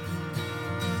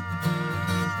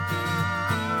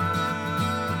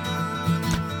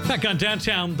 Back on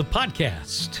Downtown, the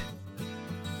podcast.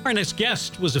 Our next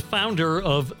guest was a founder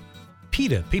of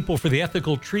PETA, People for the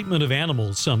Ethical Treatment of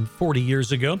Animals, some 40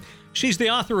 years ago. She's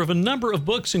the author of a number of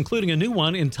books, including a new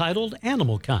one entitled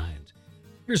Animal Kind.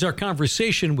 Here's our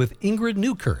conversation with Ingrid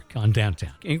Newkirk on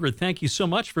Downtown. Ingrid, thank you so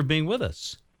much for being with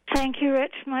us. Thank you,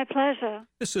 Rich. My pleasure.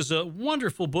 This is a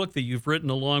wonderful book that you've written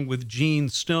along with Gene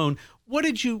Stone. What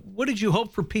did you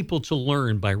hope for people to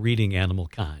learn by reading Animal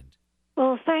Kind?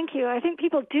 Well, thank you. I think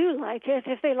people do like it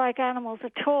if they like animals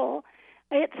at all.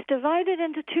 It's divided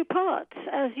into two parts.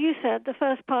 As you said, the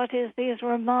first part is these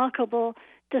remarkable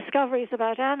discoveries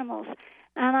about animals.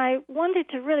 And I wanted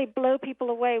to really blow people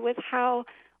away with how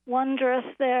wondrous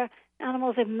their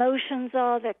animals' emotions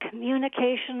are, their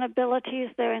communication abilities,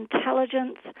 their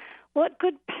intelligence, what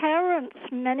good parents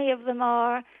many of them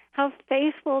are, how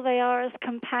faithful they are as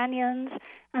companions,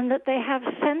 and that they have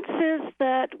senses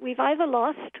that we've either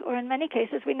lost or in many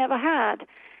cases we never had,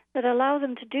 that allow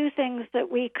them to do things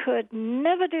that we could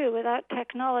never do without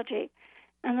technology.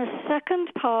 And the second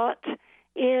part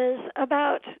is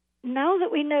about, now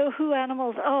that we know who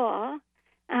animals are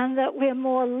and that we're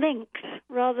more linked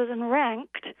rather than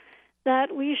ranked,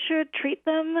 that we should treat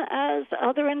them as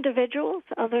other individuals,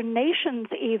 other nations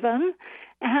even,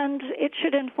 and it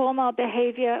should inform our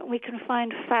behavior. We can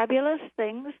find fabulous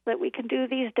things that we can do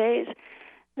these days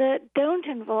that don't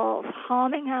involve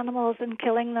harming animals and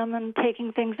killing them and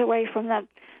taking things away from them.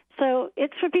 So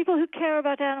it's for people who care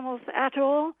about animals at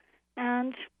all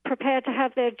and prepared to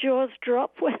have their jaws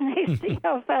drop when they see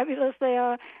how fabulous they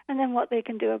are and then what they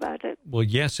can do about it. Well,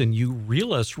 yes, and you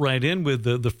reel us right in with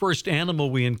the first animal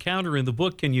we encounter in the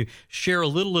book. Can you share a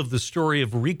little of the story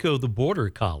of Rico the Border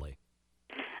Collie?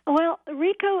 Well,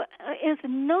 Rico is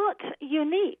not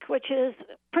unique, which is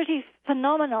pretty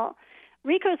phenomenal.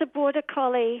 Rico is a Border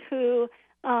Collie who,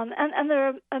 and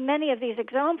there are many of these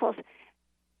examples,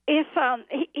 if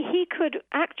he could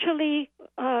actually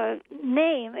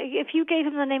name, if you gave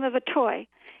him the name of a toy,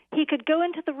 he could go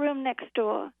into the room next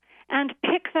door and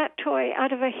pick that toy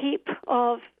out of a heap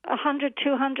of 100,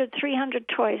 200, 300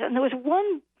 toys. And there was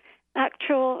one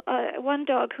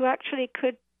dog who actually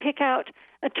could pick out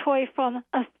a toy from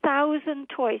 1,000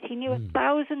 toys. He knew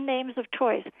 1,000 names of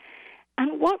toys.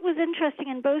 And what was interesting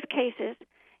in both cases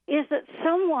is that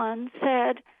someone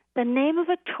said the name of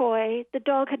a toy the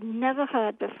dog had never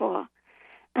heard before.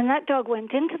 And that dog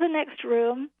went into the next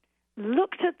room,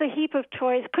 looked at the heap of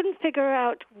toys, couldn't figure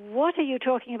out, what are you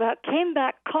talking about, came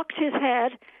back, cocked his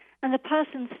head, and the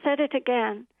person said it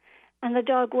again. And the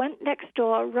dog went next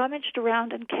door, rummaged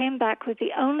around, and came back with the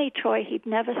only toy he'd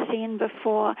never seen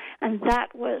before, and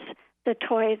that was the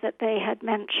toy that they had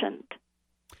mentioned.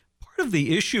 Part of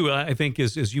the issue, I think,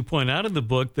 is, as you point out in the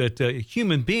book, that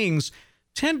human beings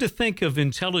tend to think of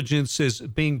intelligence as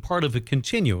being part of a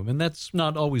continuum, and that's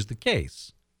not always the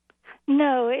case.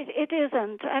 No, it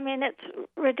isn't. I mean, it's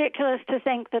ridiculous to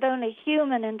think that only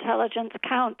human intelligence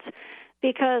counts,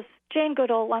 because Jane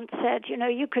Goodall once said,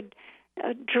 you could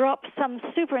drop some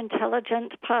super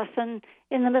intelligent person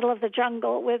in the middle of the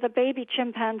jungle with a baby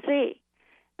chimpanzee.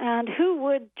 And who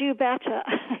would do better?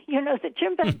 The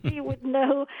chimpanzee would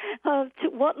know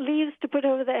what leaves to put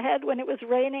over their head when it was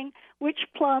raining, which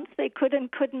plants they could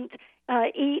and couldn't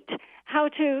eat, how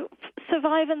to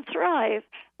survive and thrive,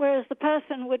 whereas the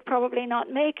person would probably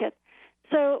not make it.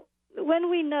 So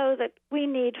when we know that we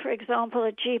need, for example,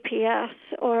 a GPS,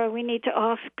 or we need to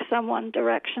ask someone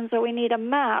directions, or we need a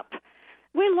map,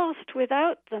 we're lost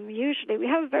without them, usually. We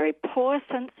have a very poor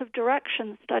sense of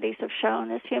direction, studies have shown,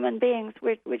 as human beings.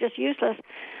 We're just useless.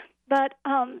 But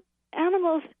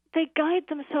animals, they guide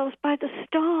themselves by the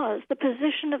stars, the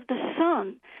position of the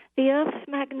sun, the Earth's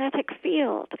magnetic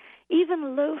field,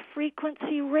 even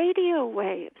low-frequency radio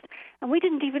waves. And we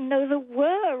didn't even know there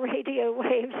were radio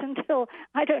waves until,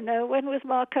 I don't know, when was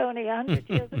Marconi, 100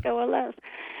 years ago or less.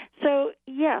 So,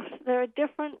 yes, there are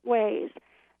different ways.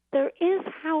 There is,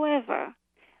 however,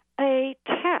 a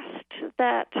test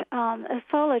that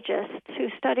ethologists who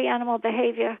study animal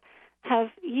behavior have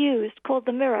used called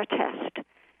the mirror test.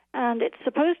 And it's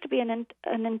supposed to be an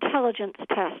intelligence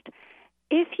test.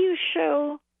 If you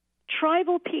show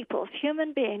tribal peoples,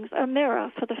 human beings, a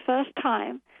mirror for the first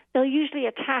time, they'll usually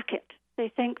attack it. They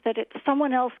think that it's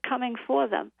someone else coming for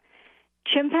them.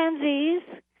 Chimpanzees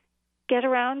get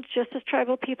around, just as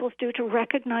tribal peoples do, to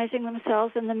recognizing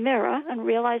themselves in the mirror and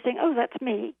realizing, oh, that's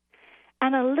me.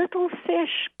 And a little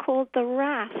fish called the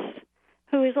wrasse,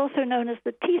 who is also known as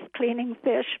the teeth-cleaning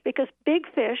fish, because big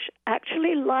fish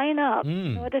actually line up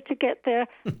in order to get their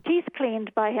teeth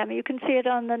cleaned by him. You can see it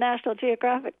on the National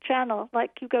Geographic Channel,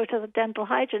 like you go to the dental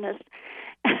hygienist.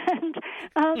 And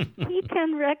he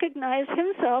can recognize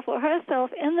himself or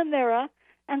herself in the mirror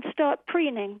and start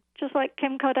preening, just like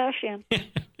Kim Kardashian.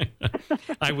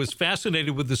 I was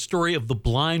fascinated with the story of the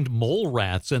blind mole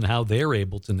rats and how they're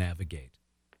able to navigate.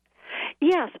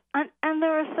 Yes, and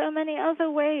there are so many other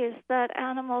ways that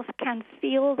animals can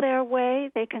feel their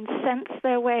way, they can sense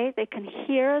their way, they can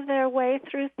hear their way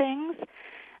through things.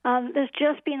 There's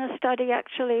just been a study,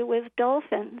 actually, with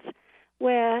dolphins,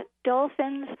 where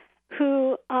dolphins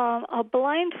who are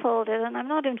blindfolded, and I'm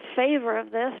not in favor of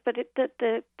this, but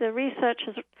the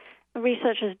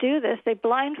researchers do this. They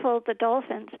blindfold the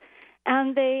dolphins,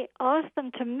 and they ask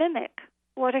them to mimic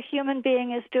what a human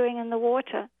being is doing in the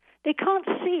water. They can't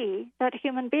see that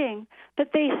human being,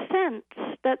 but they sense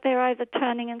that they're either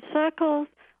turning in circles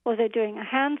or they're doing a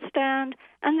handstand,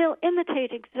 and they'll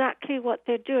imitate exactly what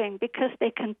they're doing because they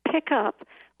can pick up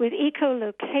with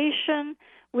echolocation,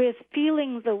 with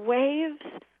feeling the waves,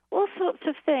 all sorts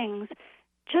of things,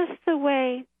 just the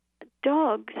way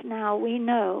dogs now, we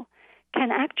know,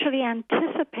 can actually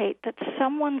anticipate that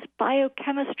someone's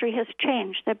biochemistry has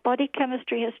changed, their body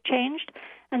chemistry has changed,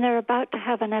 and they're about to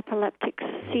have an epileptic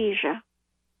seizure.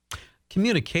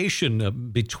 Communication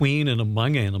between and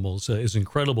among animals is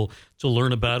incredible to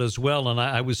learn about as well. And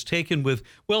I was taken with,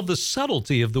 the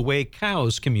subtlety of the way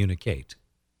cows communicate.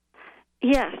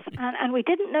 Yes, and we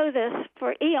didn't know this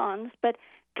for eons, but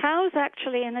cows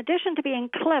actually, in addition to being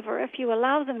clever, if you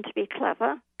allow them to be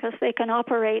clever, because they can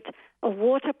operate a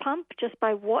water pump just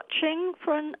by watching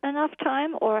for enough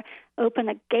time or open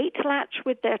a gate latch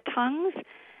with their tongues,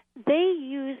 they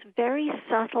use very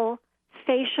subtle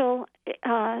facial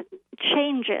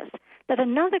changes that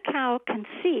another cow can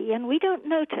see and we don't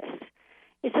notice.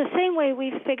 It's the same way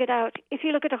we've figured out, if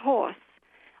you look at a horse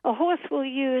will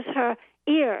use her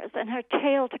ears and her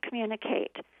tail to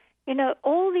communicate.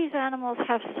 All these animals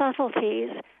have subtleties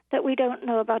that we don't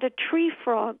know about. A tree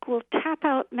frog will tap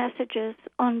out messages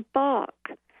on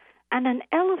bark, and an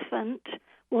elephant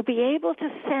will be able to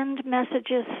send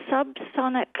messages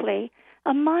subsonically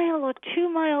 1 mile or 2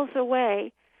 miles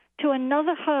away to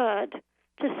another herd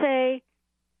to say,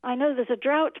 I know there's a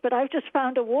drought, but I've just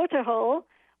found a water hole,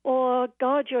 or,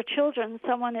 God, your children,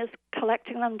 someone is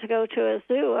collecting them to go to a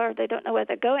zoo, or they don't know where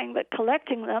they're going, but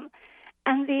collecting them.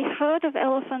 And the herd of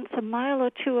elephants a mile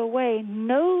or two away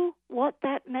know what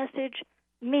that message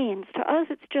means. To us,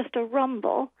 it's just a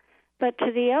rumble, but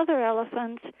to the other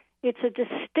elephants, it's a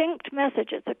distinct message.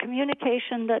 It's a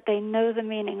communication that they know the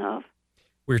meaning of.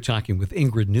 We're talking with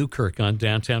Ingrid Newkirk on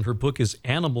Downtown. Her book is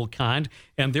Animal Kind,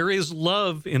 and there is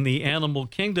love in the animal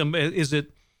kingdom. Is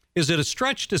it a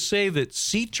stretch to say that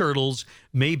sea turtles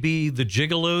may be the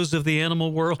gigolos of the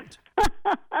animal world?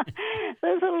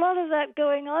 There's a lot of that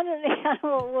going on in the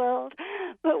animal world,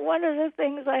 but one of the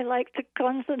things I like to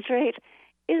concentrate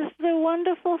is the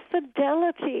wonderful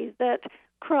fidelity that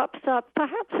crops up,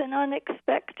 perhaps in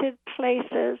unexpected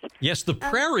places. Yes, the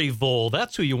prairie vole,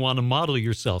 that's who you want to model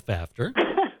yourself after.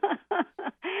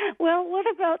 Well, what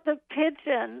about the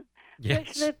pigeon?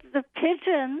 Yes. The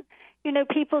pigeon,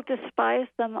 people despise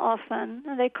them often,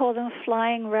 and they call them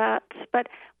flying rats, but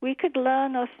we could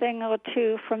learn a thing or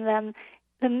two from them.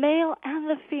 The male and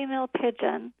the female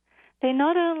pigeon, they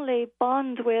not only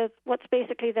bond with what's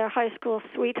basically their high school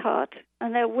sweetheart,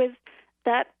 and they're with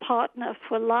that partner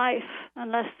for life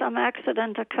unless some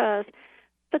accident occurs,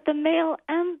 but the male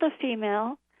and the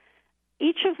female,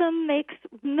 each of them makes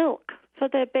milk for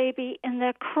their baby in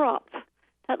their crop,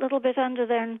 that little bit under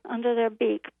their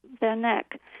beak, their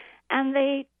neck. And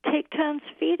they take turns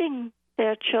feeding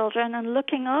their children and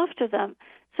looking after them.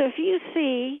 So if you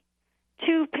see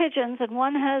two pigeons and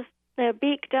one has their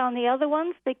beak down the other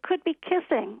one's, they could be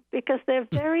kissing because they're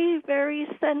very, very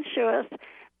sensuous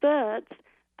birds,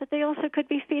 but they also could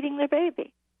be feeding their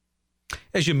baby.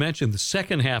 As you mentioned, the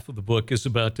second half of the book is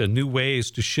about new ways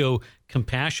to show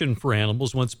compassion for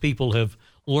animals once people have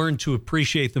learned to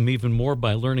appreciate them even more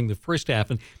by learning the first half.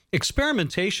 And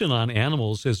experimentation on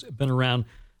animals has been around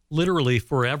literally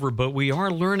forever, but we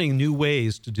are learning new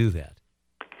ways to do that.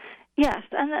 Yes,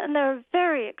 and there are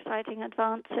very exciting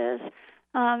advances.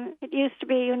 It used to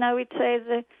be, we'd say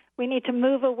that we need to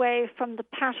move away from the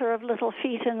patter of little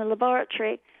feet in the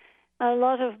laboratory. A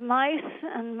lot of mice,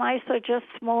 and mice are just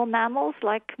small mammals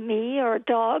like me or a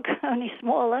dog, only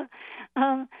smaller.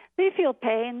 They feel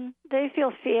pain, they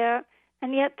feel fear,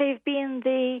 and yet they've been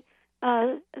the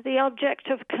object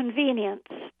of convenience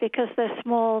because they're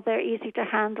small, they're easy to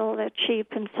handle, they're cheap,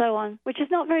 and so on, which is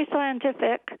not very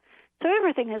scientific. So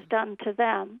everything is done to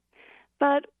them.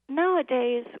 But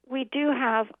nowadays, we do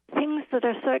have things that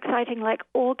are so exciting like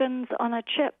organs on a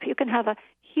chip. You can have a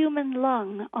human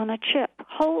lung on a chip.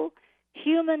 Whole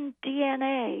human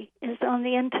DNA is on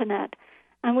the internet.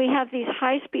 And we have these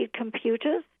high-speed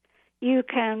computers. You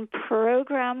can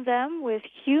program them with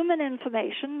human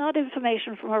information, not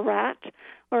information from a rat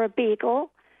or a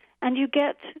beagle, and you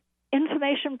get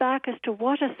information back as to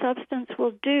what a substance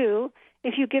will do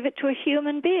if you give it to a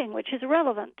human being, which is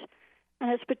relevant.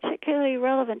 And it's particularly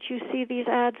relevant. You see these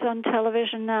ads on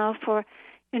television now for,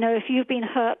 if you've been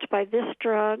hurt by this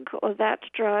drug or that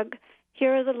drug,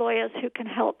 here are the lawyers who can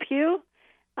help you.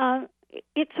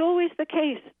 It's always the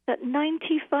case that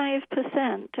 95%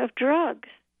 of drugs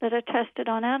that are tested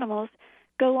on animals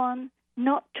go on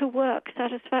not to work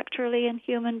satisfactorily in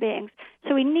human beings.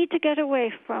 So we need to get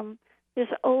away from this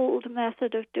old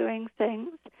method of doing things.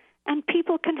 And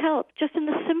people can help just in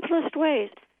the simplest ways.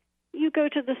 You go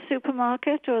to the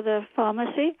supermarket or the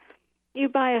pharmacy, you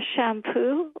buy a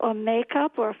shampoo or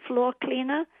makeup or a floor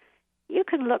cleaner, you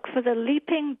can look for the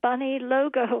Leaping Bunny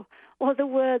logo or the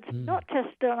words not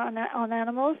tested on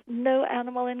animals, no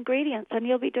animal ingredients, and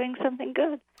you'll be doing something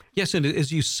good. Yes, and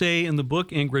as you say in the book,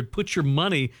 Ingrid, put your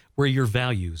money where your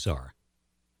values are.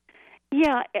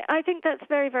 Yeah, I think that's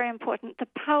very, very important. The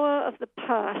power of the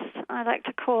purse, I like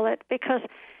to call it, because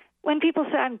when people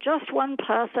say, I'm just one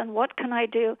person, what can I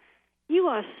do? You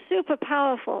are super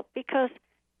powerful because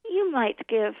you might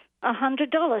give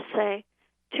 $100, say,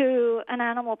 to an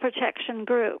animal protection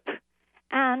group.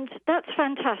 And that's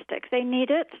fantastic. They need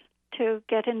it to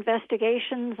get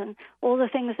investigations and all the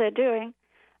things they're doing.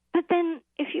 But then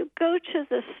if you go to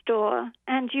the store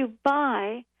and you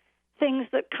buy things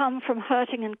that come from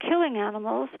hurting and killing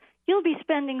animals, you'll be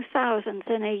spending thousands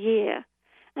in a year.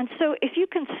 And so if you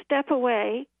can step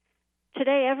away,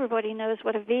 today everybody knows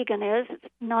what a vegan is. It's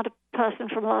not a person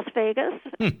from Las Vegas.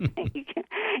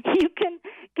 You can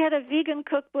get a vegan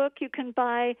cookbook. You can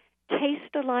buy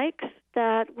taste-alikes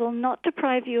that will not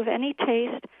deprive you of any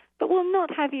taste, but will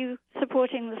not have you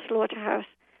supporting the slaughterhouse.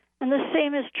 And the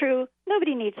same is true.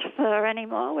 Nobody needs fur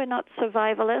anymore. We're not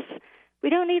survivalists. We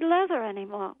don't need leather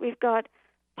anymore. We've got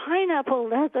pineapple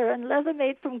leather and leather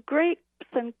made from grapes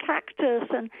and cactus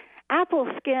and apple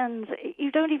skins. You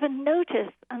don't even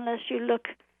notice unless you look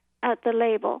at the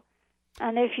label.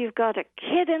 And if you've got a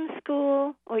kid in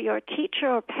school or you're a teacher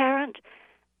or parent,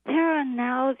 there are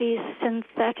now these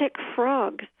synthetic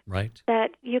frogs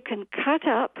that you can cut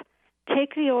up,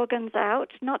 take the organs out,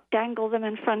 not dangle them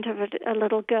in front of a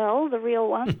little girl, the real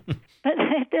one, but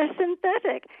they're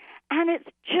synthetic. And it's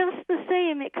just the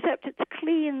same, except it's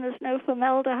clean. There's no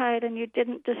formaldehyde, and you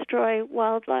didn't destroy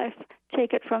wildlife,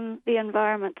 take it from the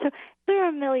environment. So there are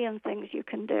a million things you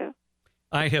can do.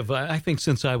 I think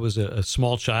since I was a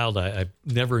small child, I've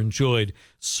never enjoyed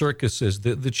circuses.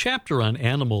 The chapter on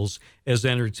animals as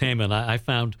entertainment, I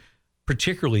found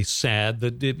particularly sad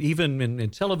that even in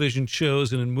television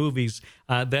shows and in movies,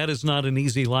 that is not an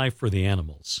easy life for the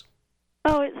animals.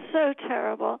 Oh, it's so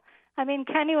terrible. I mean,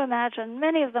 can you imagine?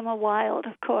 Many of them are wild,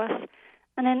 of course.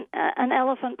 And an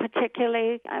elephant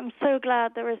particularly, I'm so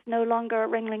glad there is no longer a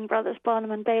Ringling Brothers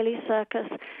Barnum and Bailey circus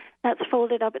that's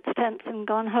folded up its tents and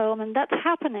gone home. And that's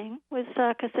happening with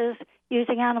circuses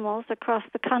using animals across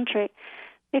the country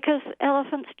because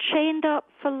elephants chained up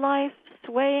for life,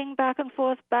 swaying back and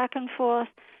forth,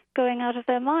 going out of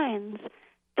their minds.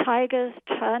 Tigers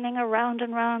turning around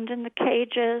and round in the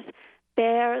cages,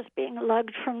 bears being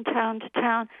lugged from town to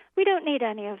town. We don't need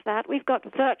any of that. We've got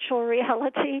virtual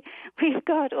reality. We've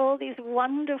got all these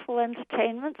wonderful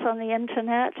entertainments on the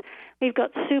internet. We've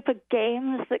got super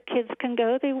games that kids can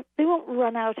go. They won't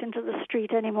run out into the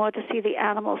street anymore to see the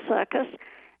animal circus.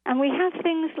 And we have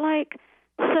things like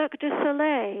Cirque du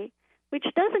Soleil, which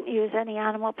doesn't use any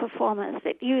animal performers.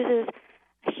 It uses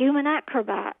human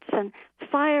acrobats and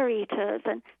fire eaters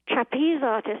and trapeze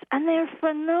artists, and they're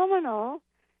phenomenal.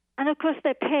 And, of course,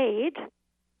 they're paid,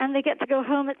 and they get to go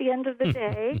home at the end of the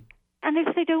day. And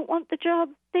if they don't want the job,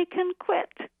 they can quit,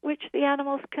 which the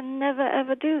animals can never,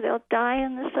 ever do. They'll die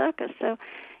in the circus. So,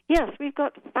 yes, we've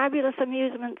got fabulous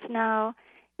amusements now.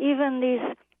 Even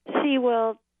these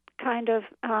SeaWorld kind of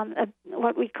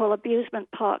what we call abusement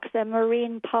parks, they're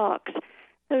marine parks.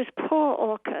 Those poor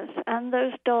orcas and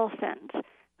those dolphins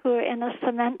who are in a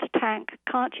cement tank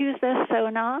can't use their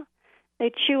sonar.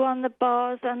 They chew on the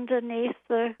bars underneath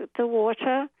the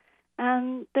water,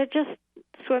 and they're just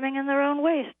swimming in their own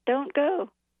waste. Don't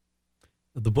go.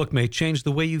 The book may change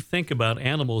the way you think about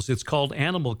animals. It's called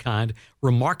Animal Kind,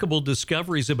 Remarkable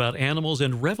Discoveries About Animals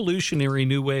and Revolutionary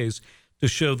New Ways to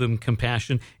Show Them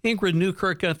Compassion. Ingrid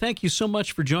Newkirk, thank you so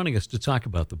much for joining us to talk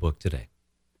about the book today.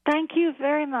 Thank you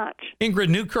very much. Ingrid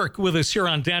Newkirk with us here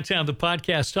on Downtown the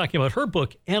Podcast, talking about her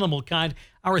book, Animal Kind.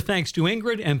 Our thanks to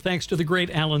Ingrid, and thanks to the great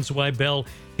Alan Zweibel.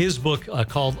 His book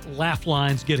called Laugh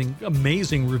Lines, getting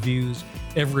amazing reviews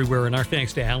everywhere. And our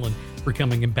thanks to Alan for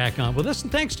coming back on with us.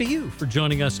 And thanks to you for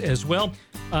joining us as well.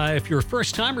 If you're a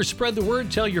first-timer, spread the word,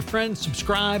 tell your friends,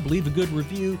 subscribe, leave a good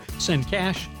review, send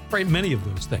cash, write many of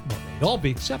those things. They'd all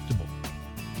be acceptable.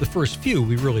 The first few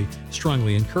we really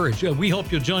strongly encourage. We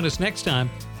hope you'll join us next time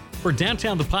for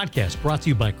Downtown the Podcast, brought to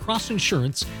you by Cross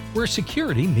Insurance, where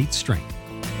security meets strength.